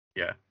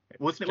 Yeah,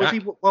 wasn't it? Was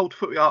he World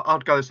Footballer?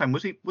 I'd go the same.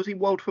 Was he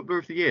World Footballer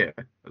of the Year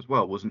as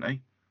well? Wasn't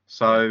he?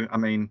 So I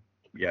mean,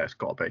 yeah, it's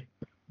got to be.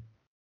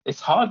 It's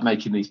hard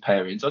making these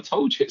pairings. I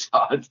told you it's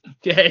hard.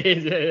 Yeah, it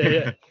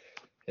is.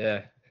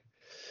 Yeah.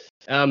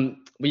 Well,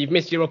 you've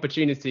missed your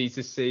opportunity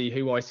to see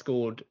who I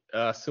saw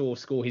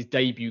score his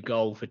debut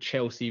goal for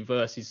Chelsea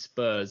versus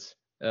Spurs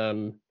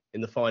in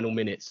the final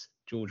minutes.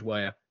 George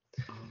Weah.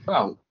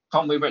 Well,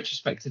 can't we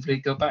retrospectively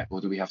go back,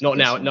 or do we have to? Not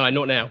now. No,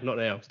 not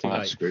now. It's too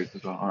late. Screwed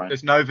as well. All right.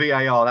 There's no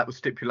VAR. That was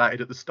stipulated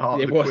at the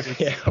start. It was. Quiz.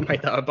 Yeah, I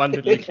made that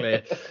abundantly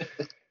clear.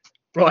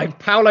 Right,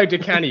 Paolo Di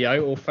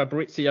Canio or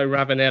Fabrizio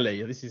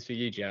Ravanelli. This is for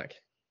you,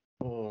 Jack.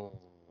 Oh,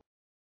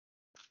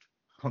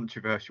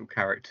 controversial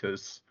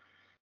characters.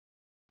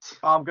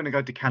 I'm going to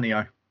go Di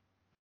Canio.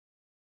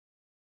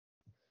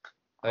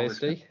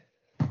 ASD?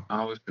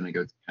 I was going to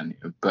go Di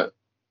Canio, but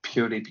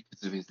purely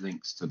because of his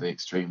links to the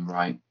extreme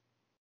right,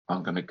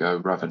 I'm going to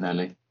go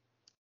Ravanelli.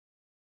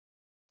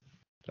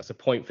 That's a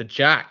point for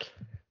Jack.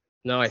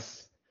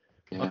 Nice.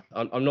 Yeah.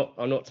 I'm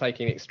not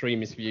taking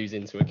extremist views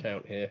into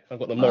account here. I've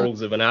got the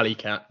morals of an alley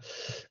cat.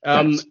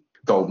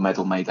 Gold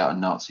medal made out of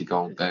Nazi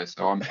gold there,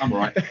 so I'm all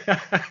right.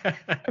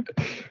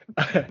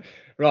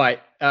 Right.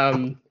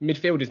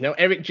 Midfielders now.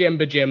 Eric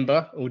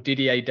Djemba or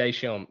Didier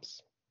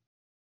Deschamps?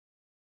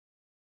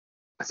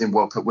 I think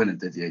World Cup winner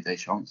Didier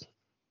Deschamps.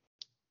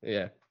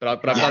 Yeah, but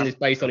I've done this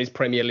based on his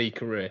Premier League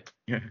career.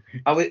 Yeah.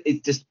 Oh,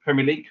 it's just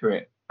Premier League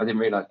career. I didn't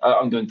realise.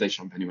 I'm going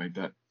Deschamps anyway,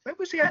 but where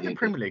was he at in the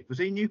Premier League? Was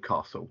he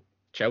Newcastle?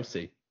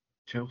 Chelsea.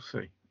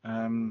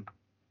 I'm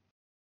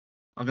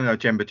going to go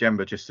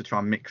Djemba just to try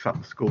and mix up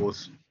the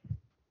scores.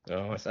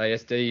 Oh, it's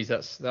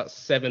ASDs. That's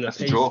 7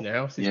 apiece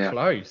now. This is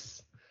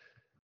close.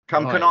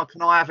 Can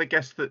I have a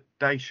guess that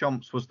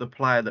Deschamps was the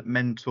player that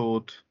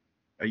mentored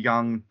a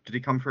young? Did he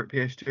come through at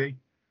PSG?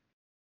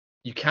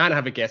 You can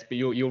have a guess, but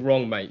you're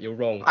wrong, mate. You're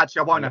wrong. Actually,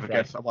 I won't have a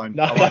guess. I won't.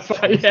 No, that's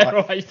right. Yeah,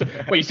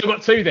 right. Well, you still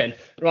got 2 then.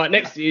 Right,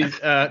 next is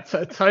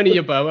Tony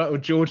Yeboah or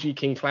Georgie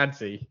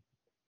King-Clancy.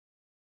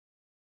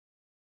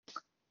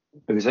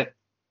 Who is it? I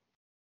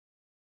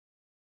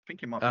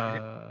think it might be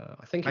I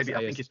think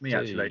it's me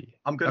actually.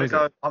 I'm gonna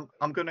go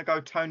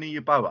Tony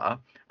Yeboah,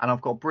 and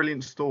I've got a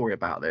brilliant story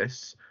about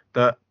this.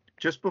 That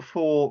just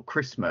before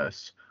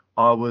Christmas,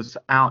 I was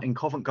out in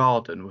Covent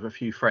Garden with a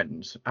few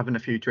friends having a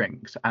few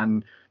drinks,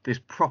 and this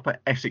proper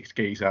Essex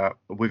geezer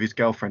with his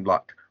girlfriend,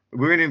 like,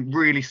 we were in a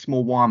really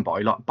small wine bar.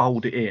 He like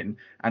bowled it in,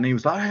 and he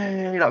was like,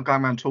 "Hey," like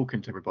going around talking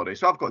to everybody.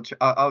 So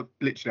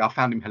I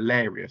found him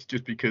hilarious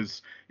just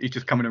because he's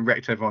just coming and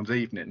wrecked everyone's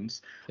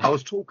evenings. I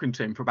was talking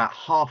to him for about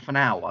half an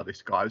hour.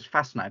 This guy was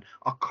fascinating.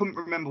 I couldn't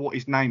remember what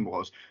his name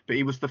was, but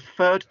he was the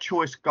third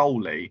choice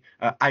goalie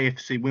at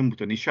AFC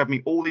Wimbledon. He showed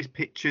me all these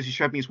pictures. He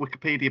showed me his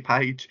Wikipedia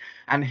page,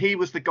 and he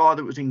was the guy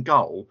that was in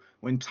goal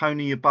when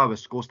Tony Yeboah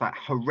scores that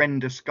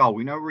horrendous goal,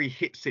 where he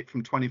hits it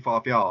from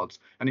 25 yards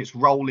and it's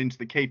rolled into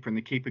the keeper and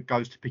the keeper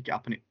goes to pick it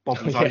up and it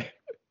bobbles over.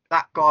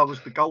 That guy was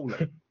the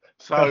goalie.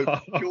 So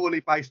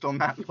purely based on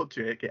that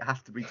logic, it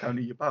has to be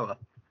Tony Yeboah.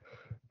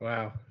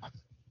 Wow.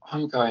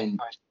 I'm going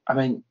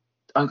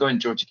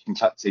Georgie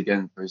Kintatzi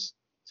again for his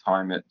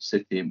time at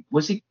City.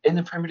 Was he in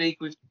the Premier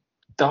League with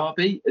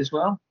Derby as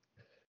well?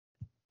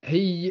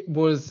 He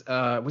was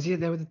he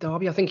there with the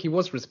Derby? I think he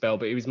was for a spell,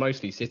 but he was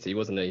mostly City,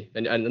 wasn't he?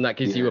 And that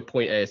gives you a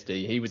point,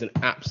 ASD. He was an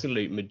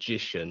absolute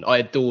magician. I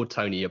adored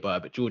Tony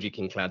Yeboah, but Georgie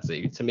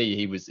Kinkladze, to me,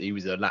 he was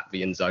a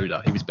Latvian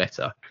Zola. He was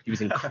better. He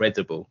was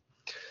incredible.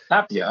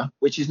 Latvia,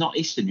 which is not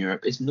Eastern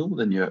Europe, it's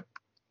Northern Europe.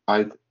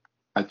 I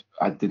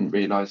didn't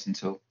realise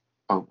until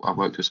I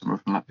worked with someone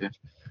from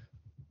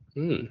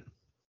Latvia.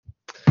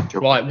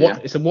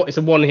 Right, it's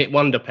a one-hit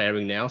wonder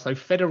pairing now. So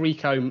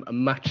Federico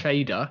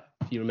Macheda,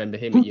 if you remember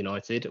him at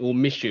United, or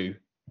Michu.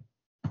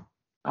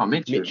 Oh,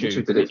 Michu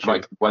did it for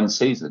like one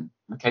season.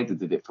 Macheda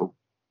did it for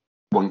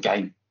one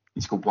game.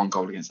 He scored one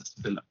goal against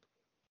Aston Villa.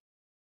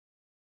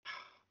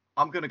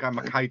 I'm going to go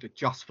Macheda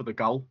just for the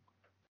goal.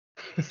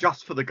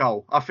 Just for the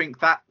goal. I think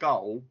that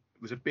goal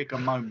was a bigger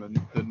moment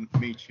than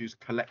Michu's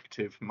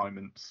collective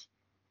moments.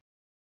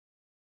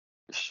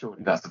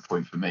 Surely that's the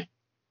point for me.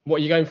 What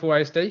are you going for,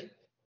 ASD?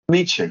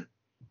 Michu.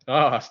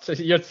 So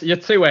you're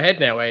 2 ahead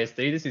now, ASD.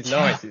 This is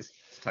nice. It's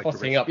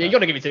hotting up. Yeah, you got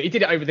to give it to him. He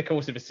did it over the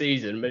course of a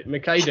season.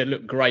 Macheda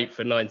looked great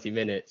for 90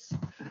 minutes.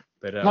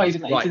 But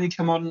didn't he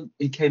come on?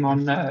 He came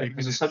on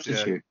as a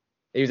substitute. Yeah.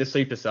 He was a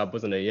super sub,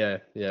 wasn't he?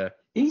 Yeah.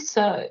 He's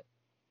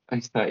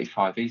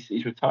 35.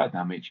 He's retired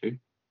now, Michu.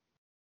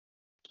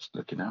 Just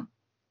looking out.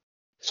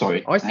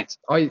 Sorry.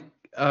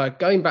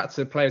 Going back to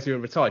the players who are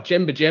retired,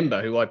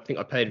 Jemba, who I think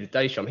I played with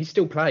Deschamps, he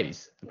still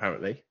plays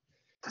apparently.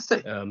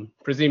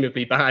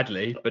 Presumably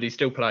badly, but he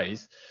still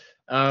plays.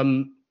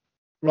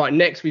 Right,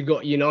 next we've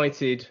got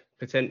United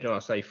potential. I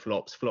say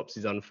flops. Flops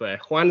is unfair.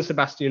 Juan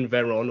Sebastian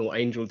Veron or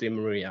Angel Di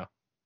Maria?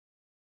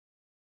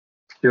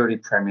 Purely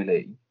Premier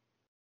League.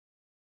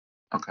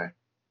 Okay.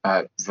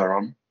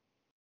 Veron.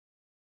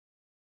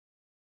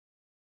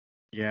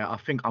 Yeah, I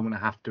think I'm going to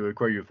have to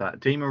agree with that.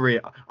 Di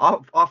Maria,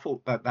 I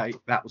thought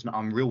that was an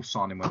unreal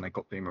signing when they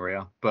got Di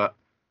Maria, but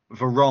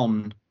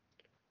Veron,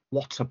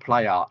 what a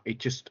player.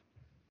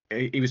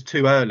 He was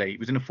too early. He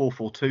was in a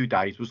 4-4-2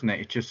 days, wasn't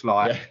it? It's just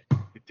like,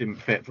 It didn't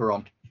fit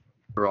Veron.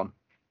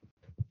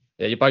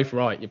 Yeah, you're both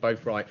right.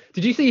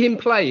 Did you see him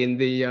play in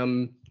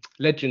the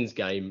Legends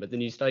game at the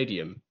new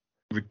stadium?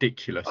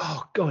 Ridiculous.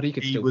 Oh God,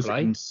 he was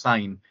play.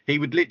 Insane.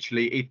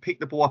 He'd pick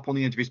the ball up on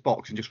the edge of his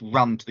box and just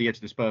run to the edge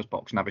of the Spurs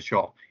box and have a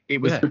shot. It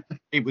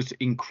was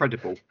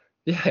incredible.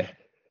 Yeah,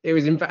 it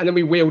was. And then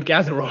we wheeled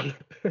Gazza on.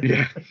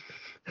 Yeah.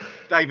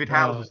 David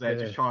Howes was there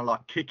just trying to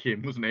like kick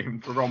him, wasn't he?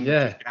 And Veron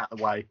just get out of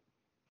the way.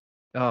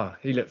 Oh,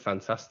 he looked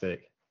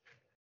fantastic.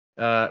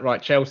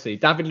 Right, Chelsea.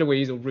 David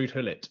Luiz or Ruud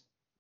Gullit?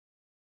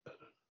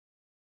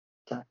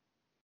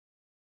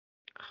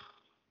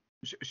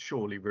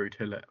 Surely Ruud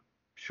Gullit.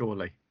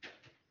 Surely.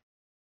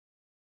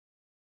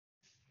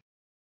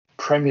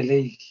 Premier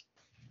League.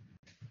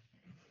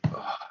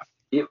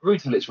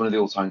 Ruud Gullit's one of the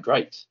all-time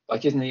greats.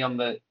 Like, isn't he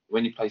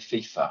when you play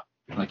FIFA?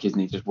 Like, isn't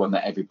he just one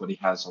that everybody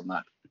has on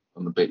the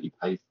bit you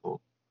pay for?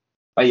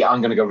 Oh, yeah,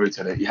 I'm going to go Ruud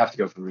Gullit. You have to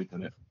go for Ruud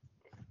Gullit.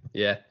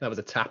 Yeah, that was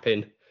a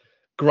tap-in.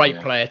 Great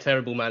player,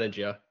 terrible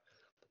manager.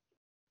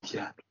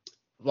 Yeah.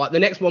 Right, the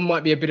next one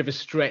might be a bit of a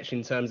stretch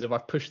in terms of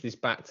I've pushed this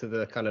back to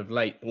the kind of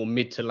late or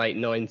mid to late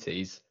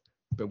 90s,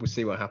 but we'll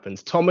see what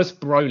happens. Thomas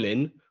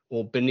Brolin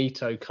or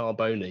Benito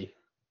Carboni?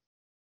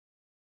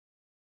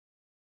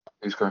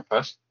 Who's going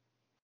first?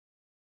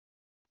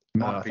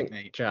 I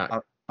think Jack.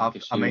 I've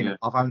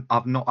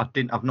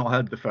not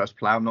heard the first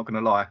player. I'm not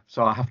going to lie,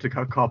 so I have to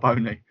go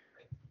Carboni.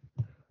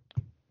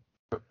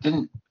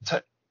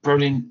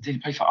 Brolin did he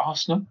play for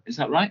Arsenal? Is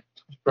that right?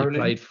 He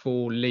played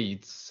for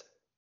Leeds.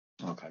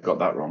 Okay, got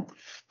that wrong.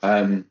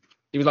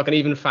 He was like an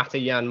even fatter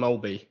Jan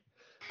Mulby.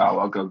 Oh,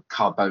 I'll go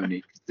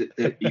Carboni.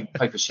 He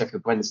played for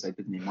Sheffield Wednesday,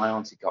 didn't he? My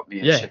auntie got me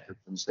a Sheffield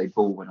Wednesday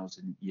ball when I was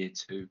in year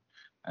 2,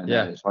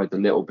 and so I had a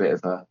little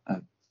bit of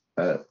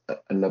a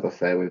love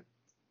affair with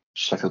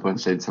Sheffield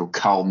Wednesday until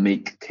Carl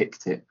Meek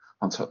kicked the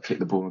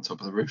ball on top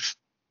of the roof.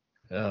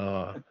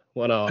 Oh,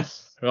 what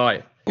arse.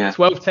 Right. Yeah.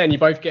 12-10, you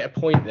both get a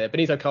point there.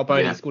 Benito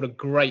Carboni scored a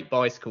great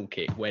bicycle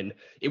kick when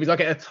it was like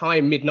at a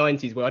time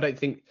mid-90s where I don't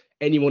think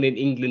anyone in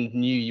England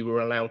knew you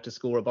were allowed to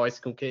score a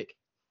bicycle kick.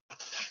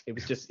 It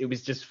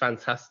was just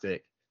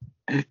fantastic.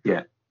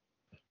 Yeah.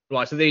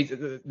 Right, so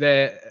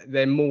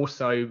they're more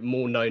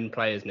known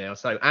players now.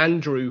 So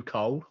Andrew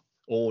Cole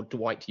or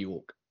Dwight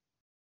York.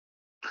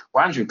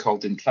 Well, Andrew Cole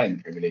didn't play in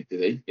the Premier League,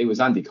 did he? It was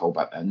Andy Cole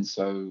back then,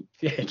 so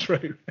Yeah,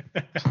 true.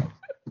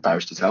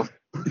 embarrassed yourself.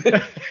 Is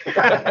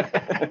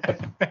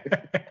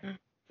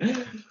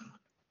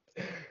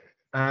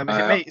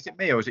it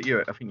me or is it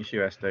you? I think it's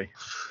USD.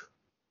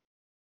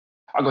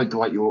 I'm going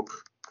Dwight York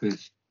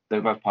because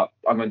they're both part.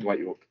 I'm going Dwight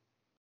York.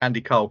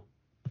 Andy Cole.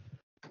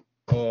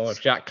 Oh,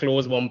 Jack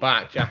claws one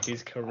back. Jack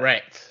is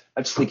correct.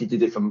 I just think he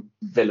did it from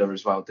Villa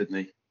as well, didn't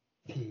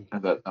he?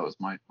 And that was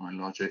my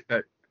logic.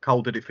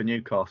 Cole did it for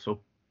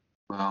Newcastle.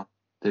 Well,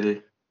 did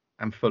he?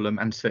 And Fulham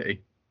and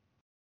City.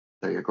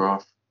 There you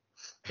go.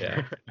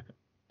 Yeah.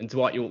 And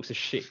Dwight York's a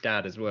shit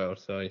dad as well,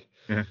 so.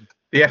 Yeah.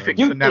 The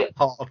ethics are now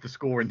part of the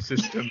scoring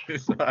system.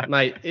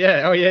 Mate,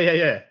 yeah. Oh,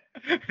 yeah.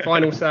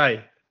 Final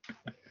say.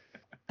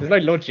 There's no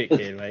logic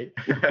here, mate.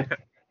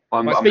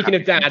 Speaking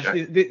of dads,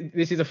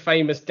 this is a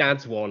famous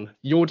dad's one.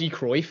 Jordi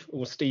Cruyff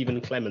or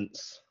Stephen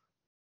Clements?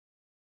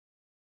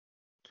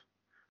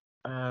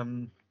 Do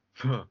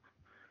you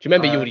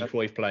remember Jordi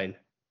Cruyff playing?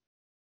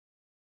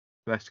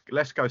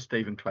 Let's go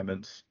Stephen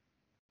Clements.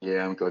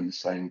 Yeah, I'm going the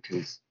same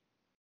because,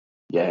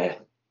 yeah.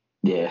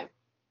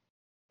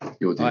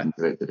 Jordi didn't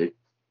do it, did he?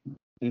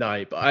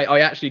 No, but I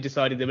actually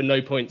decided there were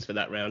no points for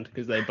that round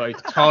because they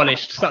both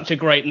tarnished such a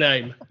great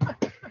name.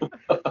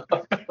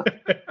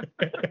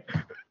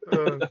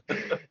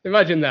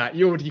 Imagine that.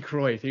 Jordi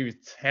Cruyff, he was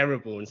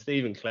terrible, and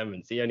Stephen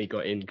Clements, he only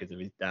got in because of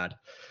his dad.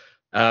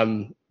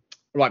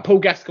 Right, Paul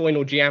Gascoigne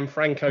or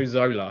Gianfranco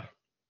Zola?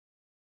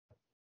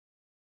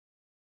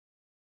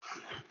 I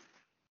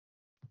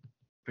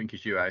think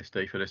it's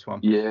UASD for this one.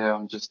 Yeah,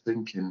 I'm just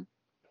thinking.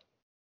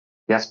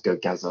 He has to go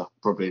Gaza,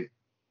 probably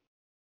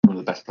one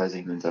of the best players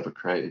England's ever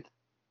created.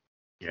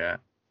 Yeah,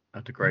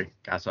 I'd agree.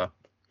 Gaza,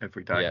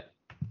 every day. Yeah,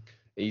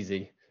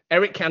 easy.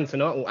 Eric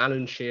Cantona or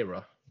Alan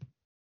Shearer?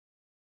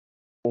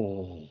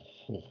 Oh,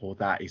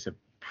 that's a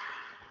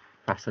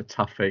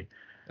toughie.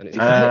 And it's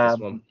this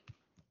one.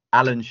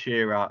 Alan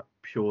Shearer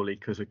purely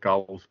because of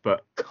goals,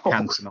 but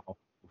Cantona.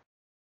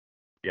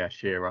 Yeah,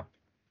 Shearer.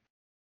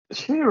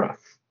 Shearer,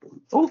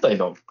 all day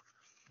long.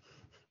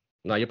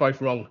 No, you're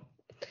both wrong.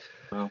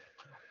 Well.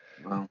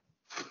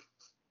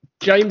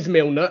 James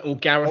Milner or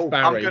Gareth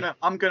Barry?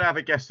 I'm gonna have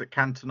a guess that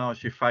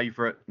Cantona's your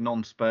favourite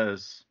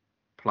non-Spurs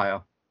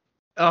player.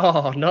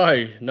 Oh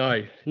no,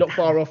 not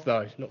far off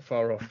though. Not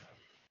far off.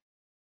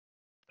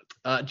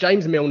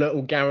 James Milner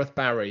or Gareth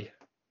Barry?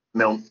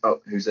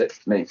 Who's it?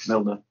 Me,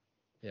 Milner.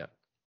 Yeah.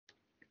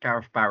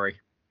 Gareth Barry.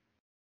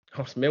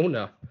 Oh, it's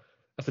Milner.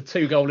 That's a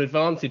 2-goal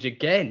advantage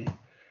again.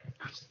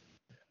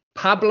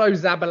 Pablo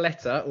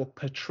Zabaleta or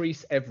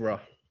Patrice Evra?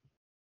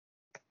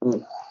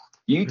 Ooh.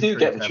 You do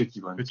get the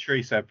tricky one.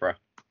 Patrice Evra.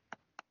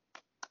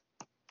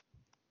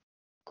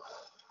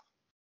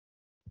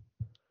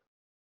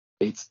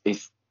 It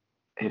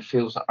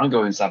feels like I'm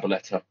going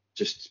Zabaleta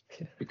just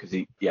because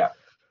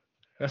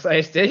That's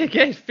ASD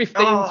again.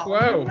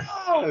 15-12.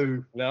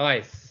 No.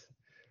 Nice.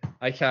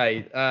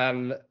 Okay.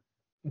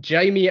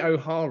 Jamie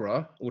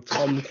O'Hara or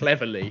Tom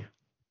Cleverley?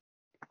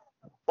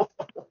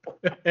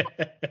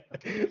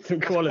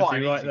 Some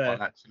quality right there.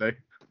 One, actually.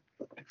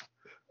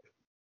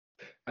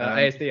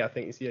 ASD, I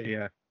think it's you.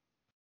 Yeah.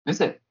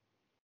 Is it?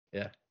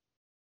 Yeah.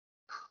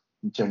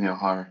 Jamie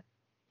O'Hara.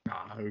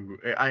 No,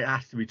 it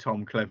has to be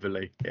Tom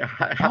Cleverley.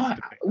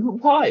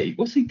 Why?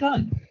 What's he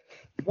done?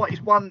 What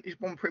he's won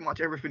pretty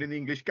much everything in the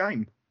English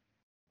game.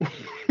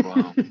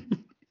 Wow.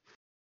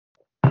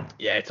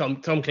 Yeah, Tom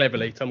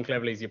Cleverley. Tom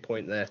Cleverley's your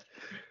point there.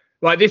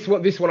 Right, this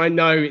one I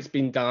know it's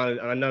been done,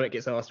 and I know it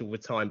gets asked all the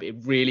time, but it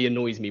really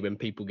annoys me when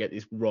people get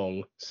this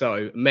wrong.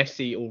 So,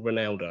 Messi or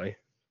Ronaldo?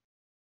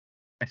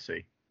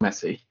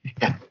 Messi.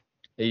 Yeah.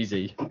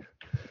 Easy. Well,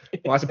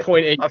 that's a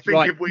point each. I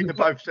think if we'd have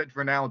both said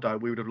Ronaldo,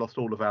 we would have lost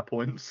all of our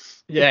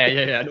points. Yeah.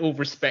 And all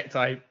respect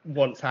I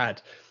once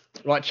had.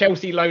 Right,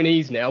 Chelsea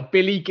loanees now.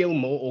 Billy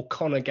Gilmore or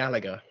Conor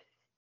Gallagher?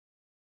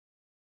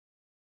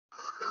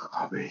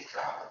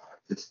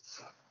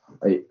 It's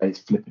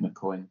flipping a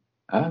coin.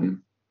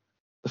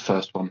 The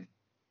first one.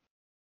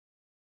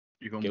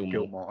 You're going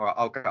Gilmore. All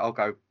right, I'll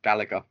go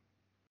Gallagher.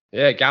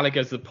 Yeah,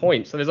 Gallagher's the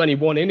point. So there's only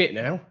one in it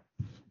now.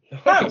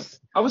 Nice.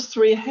 I was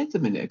 3 ahead a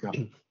minute ago.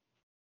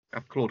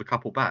 I've clawed a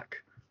couple back.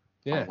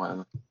 Yeah. Oh,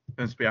 well.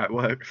 That's how it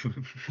works.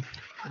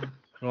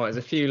 Right, there's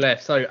a few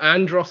left. So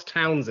Andros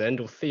Townsend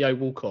or Theo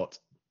Walcott?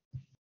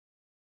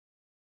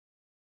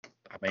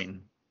 I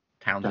mean,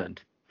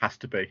 Townsend has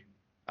to be.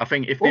 I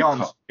think if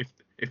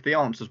the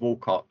answer's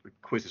Walcott, the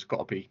quiz has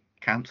got to be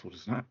cancelled,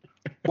 isn't it?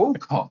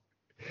 Walcott.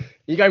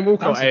 You going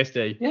Walcott,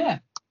 ASD? Yeah.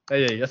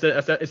 Hey, it's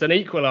an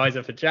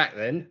equaliser for Jack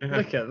then. Yeah.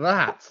 Look at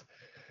that.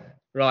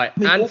 Right,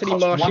 Anthony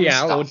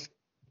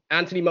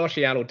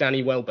Martial or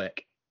Danny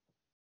Welbeck?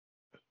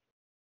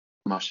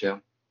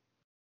 Martial.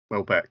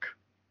 Welbeck.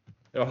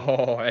 Oh,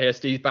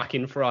 ASD's back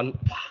in front.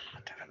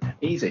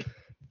 Easy.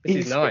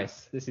 This is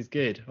nice. This is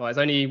good. Right, it's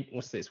only,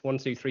 1,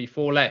 2, 3,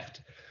 4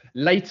 left.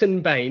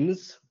 Leighton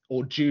Baines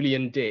or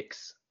Julian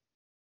Dix?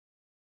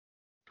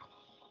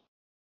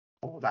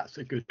 Oh, that's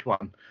a good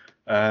one.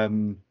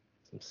 Some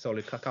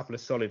solid, a couple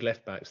of solid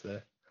left backs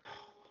there.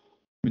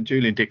 I mean,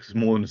 Julian Dix is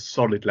more than a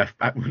solid left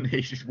back, wouldn't he?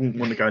 He just wouldn't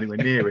want to go anywhere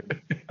near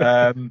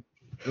him.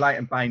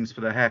 Leighton Baines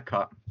for the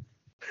haircut.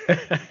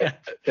 There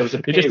was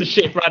a You're just a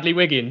shit Bradley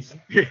Wiggins.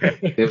 Yeah.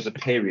 There was a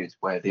period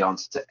where the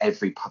answer to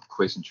every pub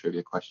quiz and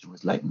trivia question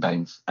was Leighton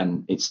Baines,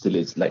 and it still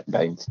is Leighton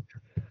Baines.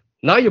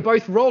 No, you're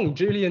both wrong.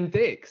 Julian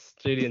Dix.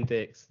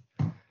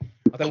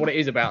 I don't know what it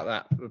is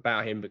about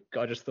him, but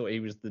I just thought he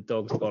was the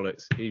dog's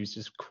bollocks. He was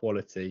just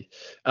quality.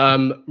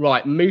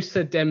 Right,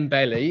 Moussa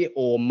Dembele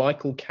or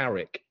Michael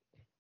Carrick?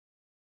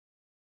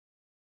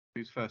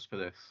 Who's first for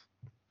this?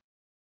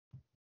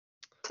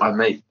 I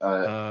made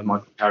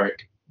Michael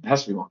Carrick. It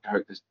has to be Michael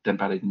Carrick because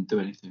Dembele didn't do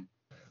anything.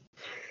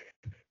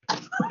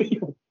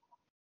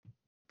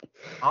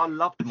 I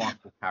loved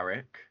Michael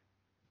Carrick.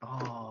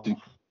 Oh,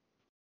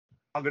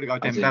 I'm going to go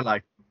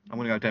Dembele.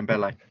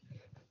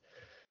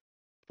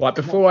 Right,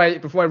 before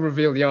I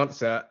reveal the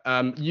answer,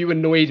 you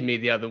annoyed me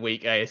the other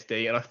week,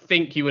 ASD, and I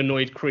think you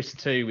annoyed Chris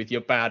too with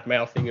your bad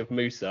mouthing of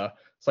Moussa.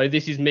 So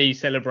this is me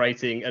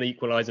celebrating an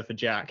equaliser for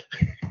Jack.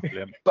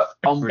 But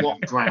on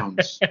what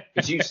grounds?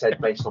 Because you said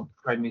based on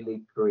Premier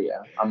League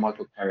career, and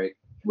Michael Carrick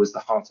was the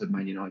heart of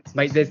Man United.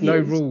 Mate, there's no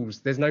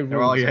rules. There's no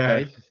rules. Oh,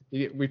 yeah.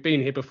 Okay? We've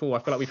been here before.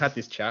 I feel like we've had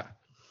this chat.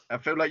 I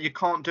feel like you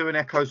can't do an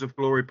Echoes of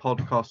Glory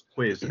podcast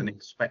quiz and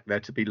expect there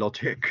to be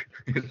logic.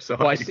 So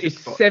Right,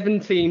 it's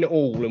 17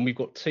 all, and we've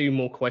got 2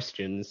 more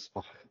questions.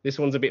 This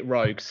one's a bit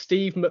rogue.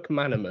 Steve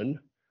McManaman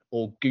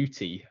or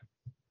Guti,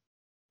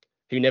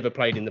 who never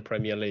played in the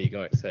Premier League,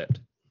 I accept.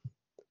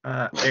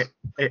 But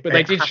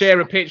they did share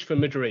a pitch for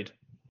Madrid.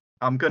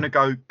 I'm going to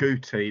go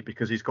Guti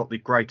because he's got the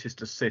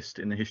greatest assist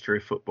in the history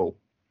of football.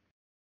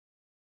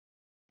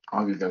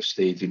 I'm going to go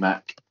Stevie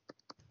Mac.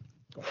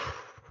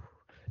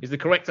 Is the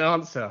correct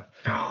answer.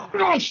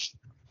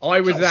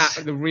 I was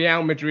at the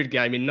Real Madrid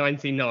game in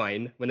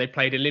 99 when they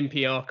played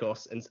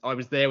Olympiacos, and I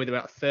was there with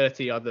about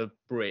 30 other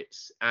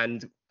Brits,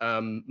 and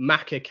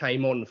Maka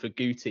came on for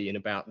Guti in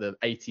about the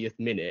 80th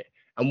minute,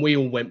 and we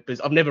all went, because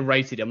I've never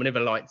rated him, I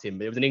never liked him, but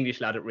there was an English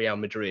lad at Real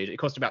Madrid. It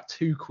cost about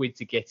 £2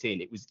 to get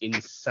in. It was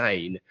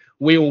insane.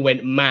 We all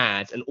went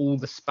mad, and all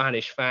the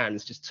Spanish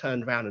fans just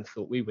turned around and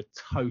thought we were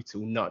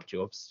total nut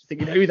jobs,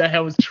 thinking who the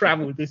hell's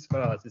travelled this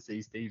far to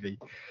see Stevie?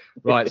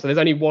 Right, so there's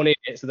only one in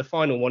it. So the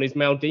final one is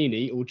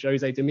Maldini or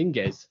Jose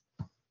Dominguez.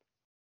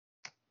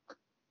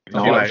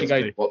 No, Yeah, I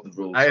actually what the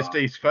rules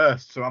ASD's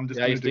first, so I'm just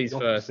going to do ASD's the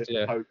first, opposite.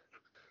 yeah. are.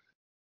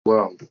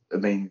 Well, I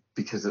mean,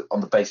 because on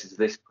the basis of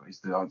this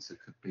quiz, the answer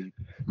could be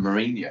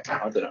Mourinho.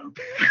 I don't know.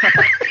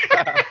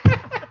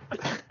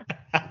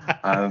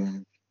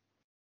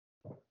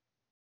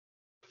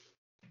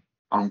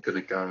 I'm going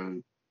to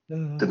go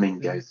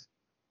Dominguez.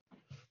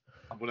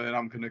 Well, then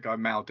I'm going to go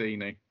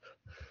Maldini.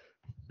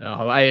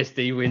 Oh,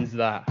 ASD wins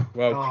that.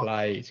 Well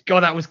played.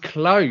 God, that was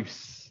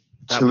close.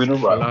 Two in a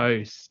row.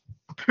 Close.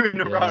 2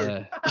 in a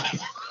row.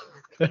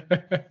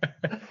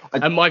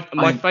 And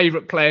my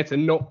favourite player to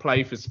not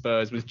play for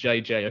Spurs was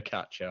JJ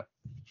Okocha.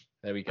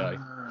 There we go.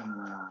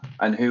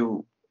 And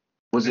who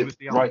was it?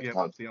 The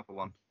Rijkaard. the other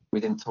one. We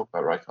didn't talk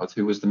about Rijkaard.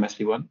 Who was the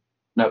Messi one?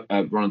 No,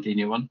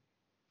 Ronaldinho one.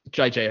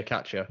 JJ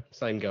Okocha,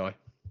 same guy.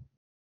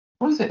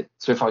 What is it?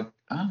 So if I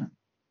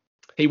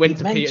he went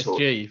to Mental.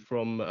 PSG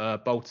from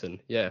Bolton.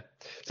 Yeah.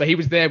 So he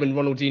was there when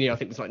Ronaldinho, I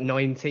think, was like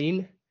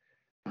 19,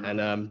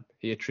 and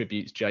he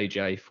attributes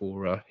JJ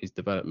for his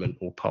development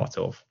or part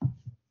of.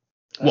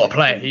 What a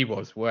player he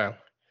was! Wow.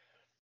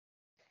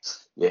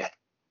 Yeah.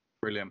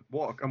 Brilliant.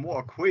 What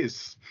a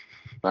quiz.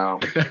 Wow.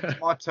 It's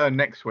my turn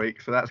next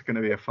week, so that's going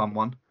to be a fun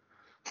one.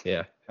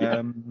 Yeah.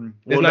 There's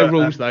There's no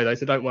rules though,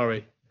 so don't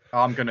worry.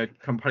 I'm going to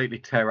completely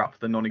tear up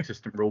the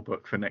non-existent rule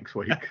book for next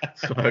week.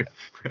 So,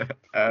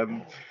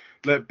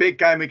 look, big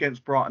game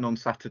against Brighton on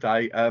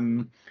Saturday.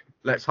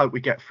 Let's hope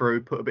we get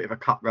through, put a bit of a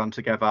cup run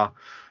together.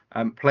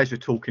 Pleasure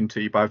talking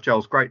to you both.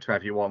 Giles, great to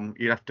have you on.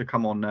 You have to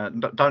come on.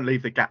 Don't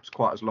leave the gaps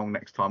quite as long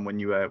next time when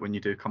you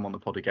do come on the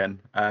pod again.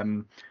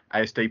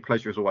 ASD,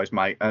 pleasure as always,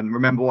 mate. And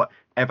remember,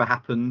 whatever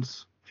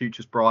happens,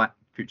 future's bright,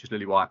 future's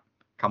lily white.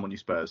 Come on, you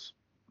Spurs.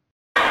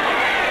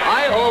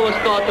 I always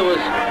thought there was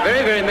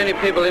very, very many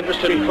people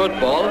interested in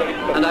football,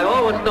 and I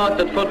always thought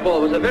that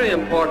football was a very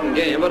important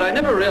game, but I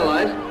never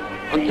realized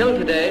until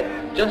today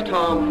just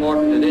how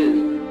important it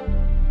is.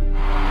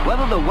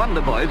 Whether the Wonder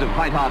Boys of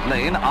White Hart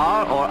Lane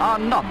are or are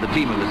not the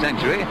team of the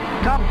century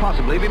can't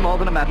possibly be more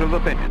than a matter of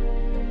opinion.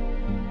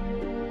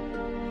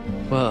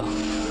 Well,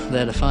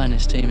 they're the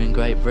finest team in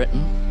Great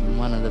Britain and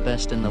one of the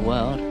best in the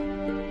world.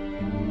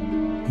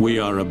 We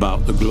are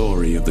about the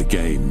glory of the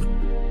game.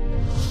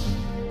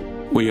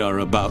 We are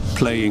about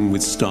playing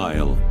with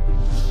style.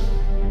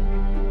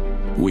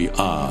 We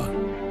are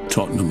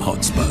Tottenham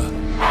Hotspur.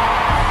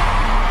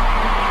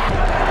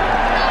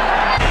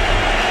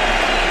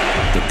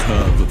 The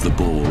curve of the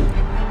ball,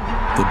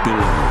 the billow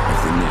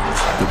of the net,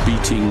 the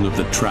beating of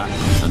the trap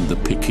and the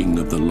picking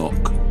of the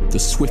lock, the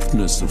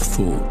swiftness of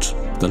thought,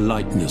 the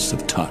lightness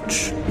of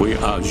touch. We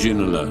are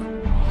Ginola,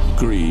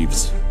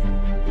 Greaves,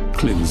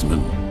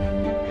 Klinsmann.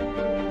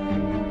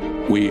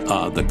 We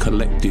are the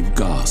collective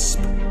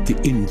gasp, the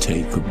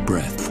intake of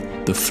breath,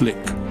 the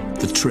flick,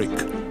 the trick,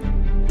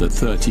 the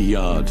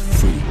 30-yard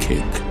free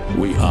kick.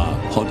 We are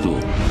Hoddle,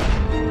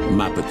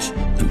 Mabbott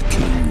and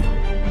King.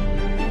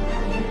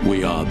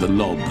 We are the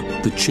lob,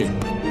 the chip,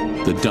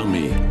 the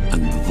dummy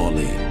and the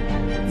volley.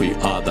 We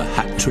are the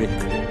hat trick,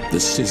 the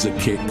scissor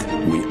kick.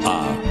 We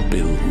are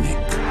Bill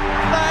Nick.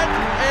 That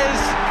is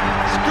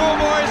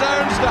schoolboy's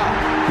own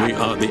stuff. We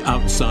are the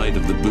outside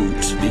of the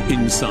boot, the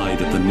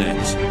inside of the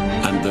net,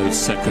 and those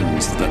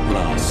seconds that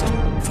last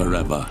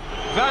forever.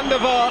 Van der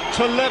Vaart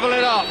to level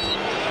it up.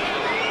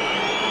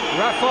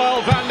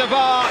 Rafael van der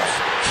Vaart,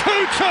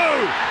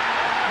 2-2.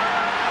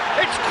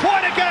 It's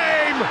quite a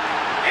game,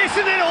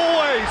 isn't it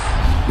always?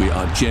 We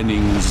are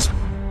Jennings,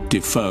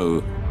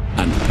 Defoe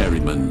and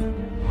Perryman.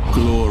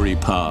 Glory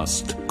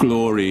past,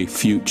 glory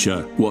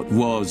future, what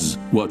was,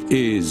 what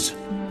is,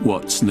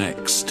 what's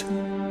next.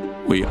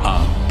 We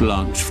are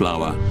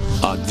Blanchflower,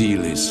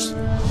 Ardiles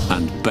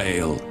and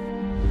Bale.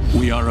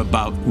 We are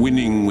about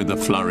winning with a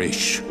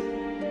flourish.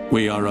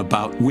 We are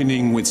about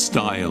winning with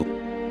style.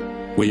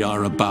 We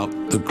are about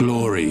the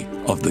glory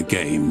of the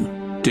game.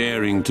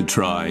 Daring to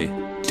try,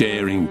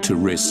 daring to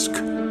risk,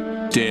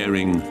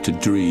 daring to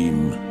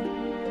dream.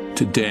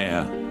 To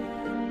dare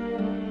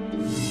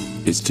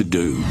is to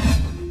do.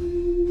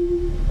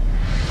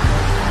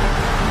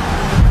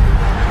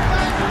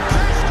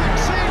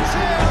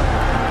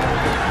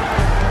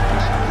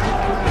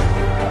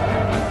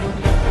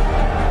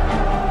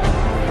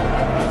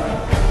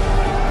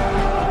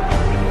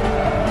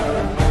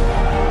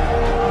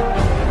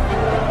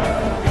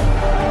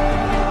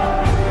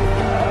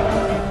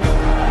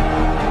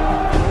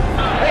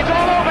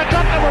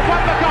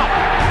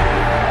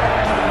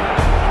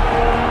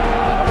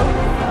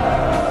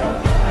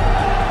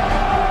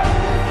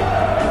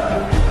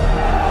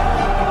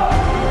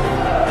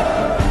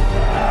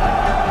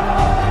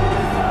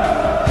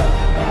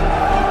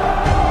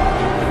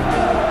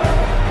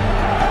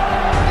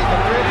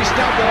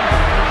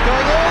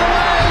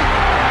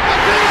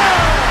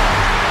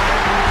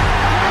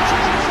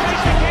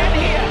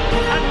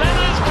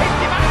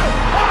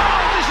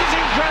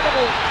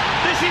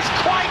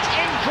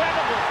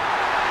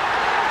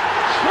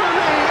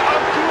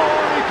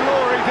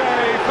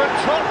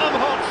 Tottenham